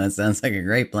school. That sounds like a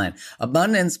great plan.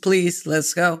 Abundance, please.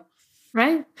 Let's go.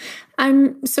 Right.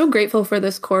 I'm so grateful for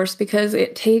this course because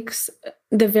it takes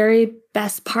the very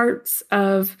best parts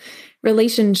of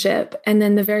relationship and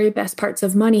then the very best parts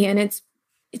of money. And it's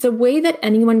a way that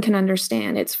anyone can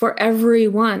understand. It's for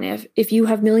everyone. If you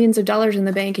have millions of dollars in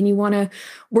the bank and you want to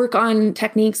work on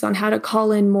techniques on how to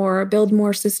call in more, build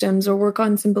more systems, or work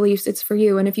on some beliefs, it's for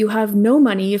you. And if you have no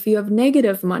money, if you have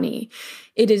negative money,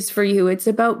 it is for you. It's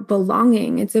about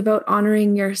belonging. It's about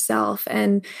honoring yourself.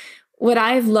 And what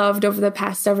I've loved over the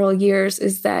past several years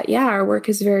is that, our work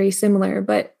is very similar,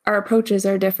 but our approaches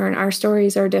are different. Our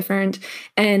stories are different.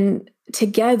 And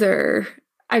together,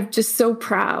 I'm just so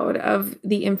proud of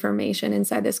the information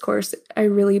inside this course. I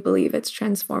really believe it's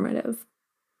transformative.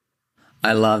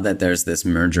 I love that there's this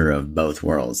merger of both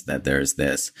worlds, that there's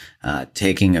this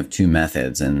taking of two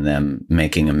methods and them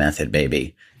making a method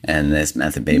baby. And this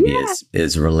method baby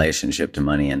is relationship to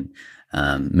money and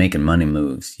making money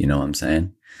moves. You know what I'm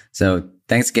saying? So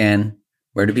thanks again.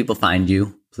 Where do people find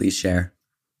you? Please share.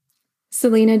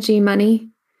 Selina G Money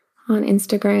on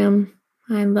Instagram.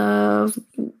 I love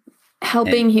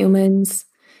helping humans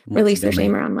release their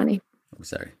shame around money. Oh,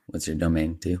 sorry. What's your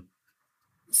domain too?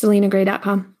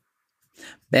 SelinaGray.com.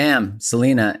 Bam.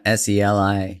 Selina,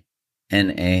 Selina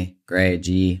Gray,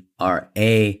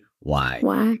 GRAY.com.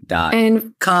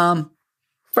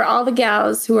 For all the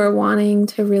gals who are wanting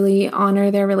to really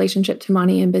honor their relationship to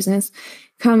money and business,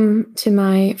 come to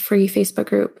my free Facebook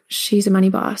group. She's a Money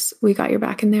Boss. We got your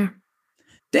back in there.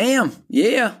 Damn.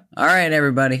 Yeah. All right,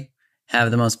 everybody.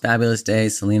 Have the most fabulous day.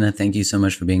 Selina, thank you so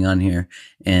much for being on here.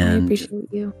 And I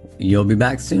appreciate you. You'll be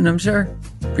back soon, I'm sure.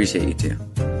 Appreciate you too.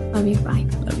 Love you. Bye.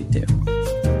 Love you too.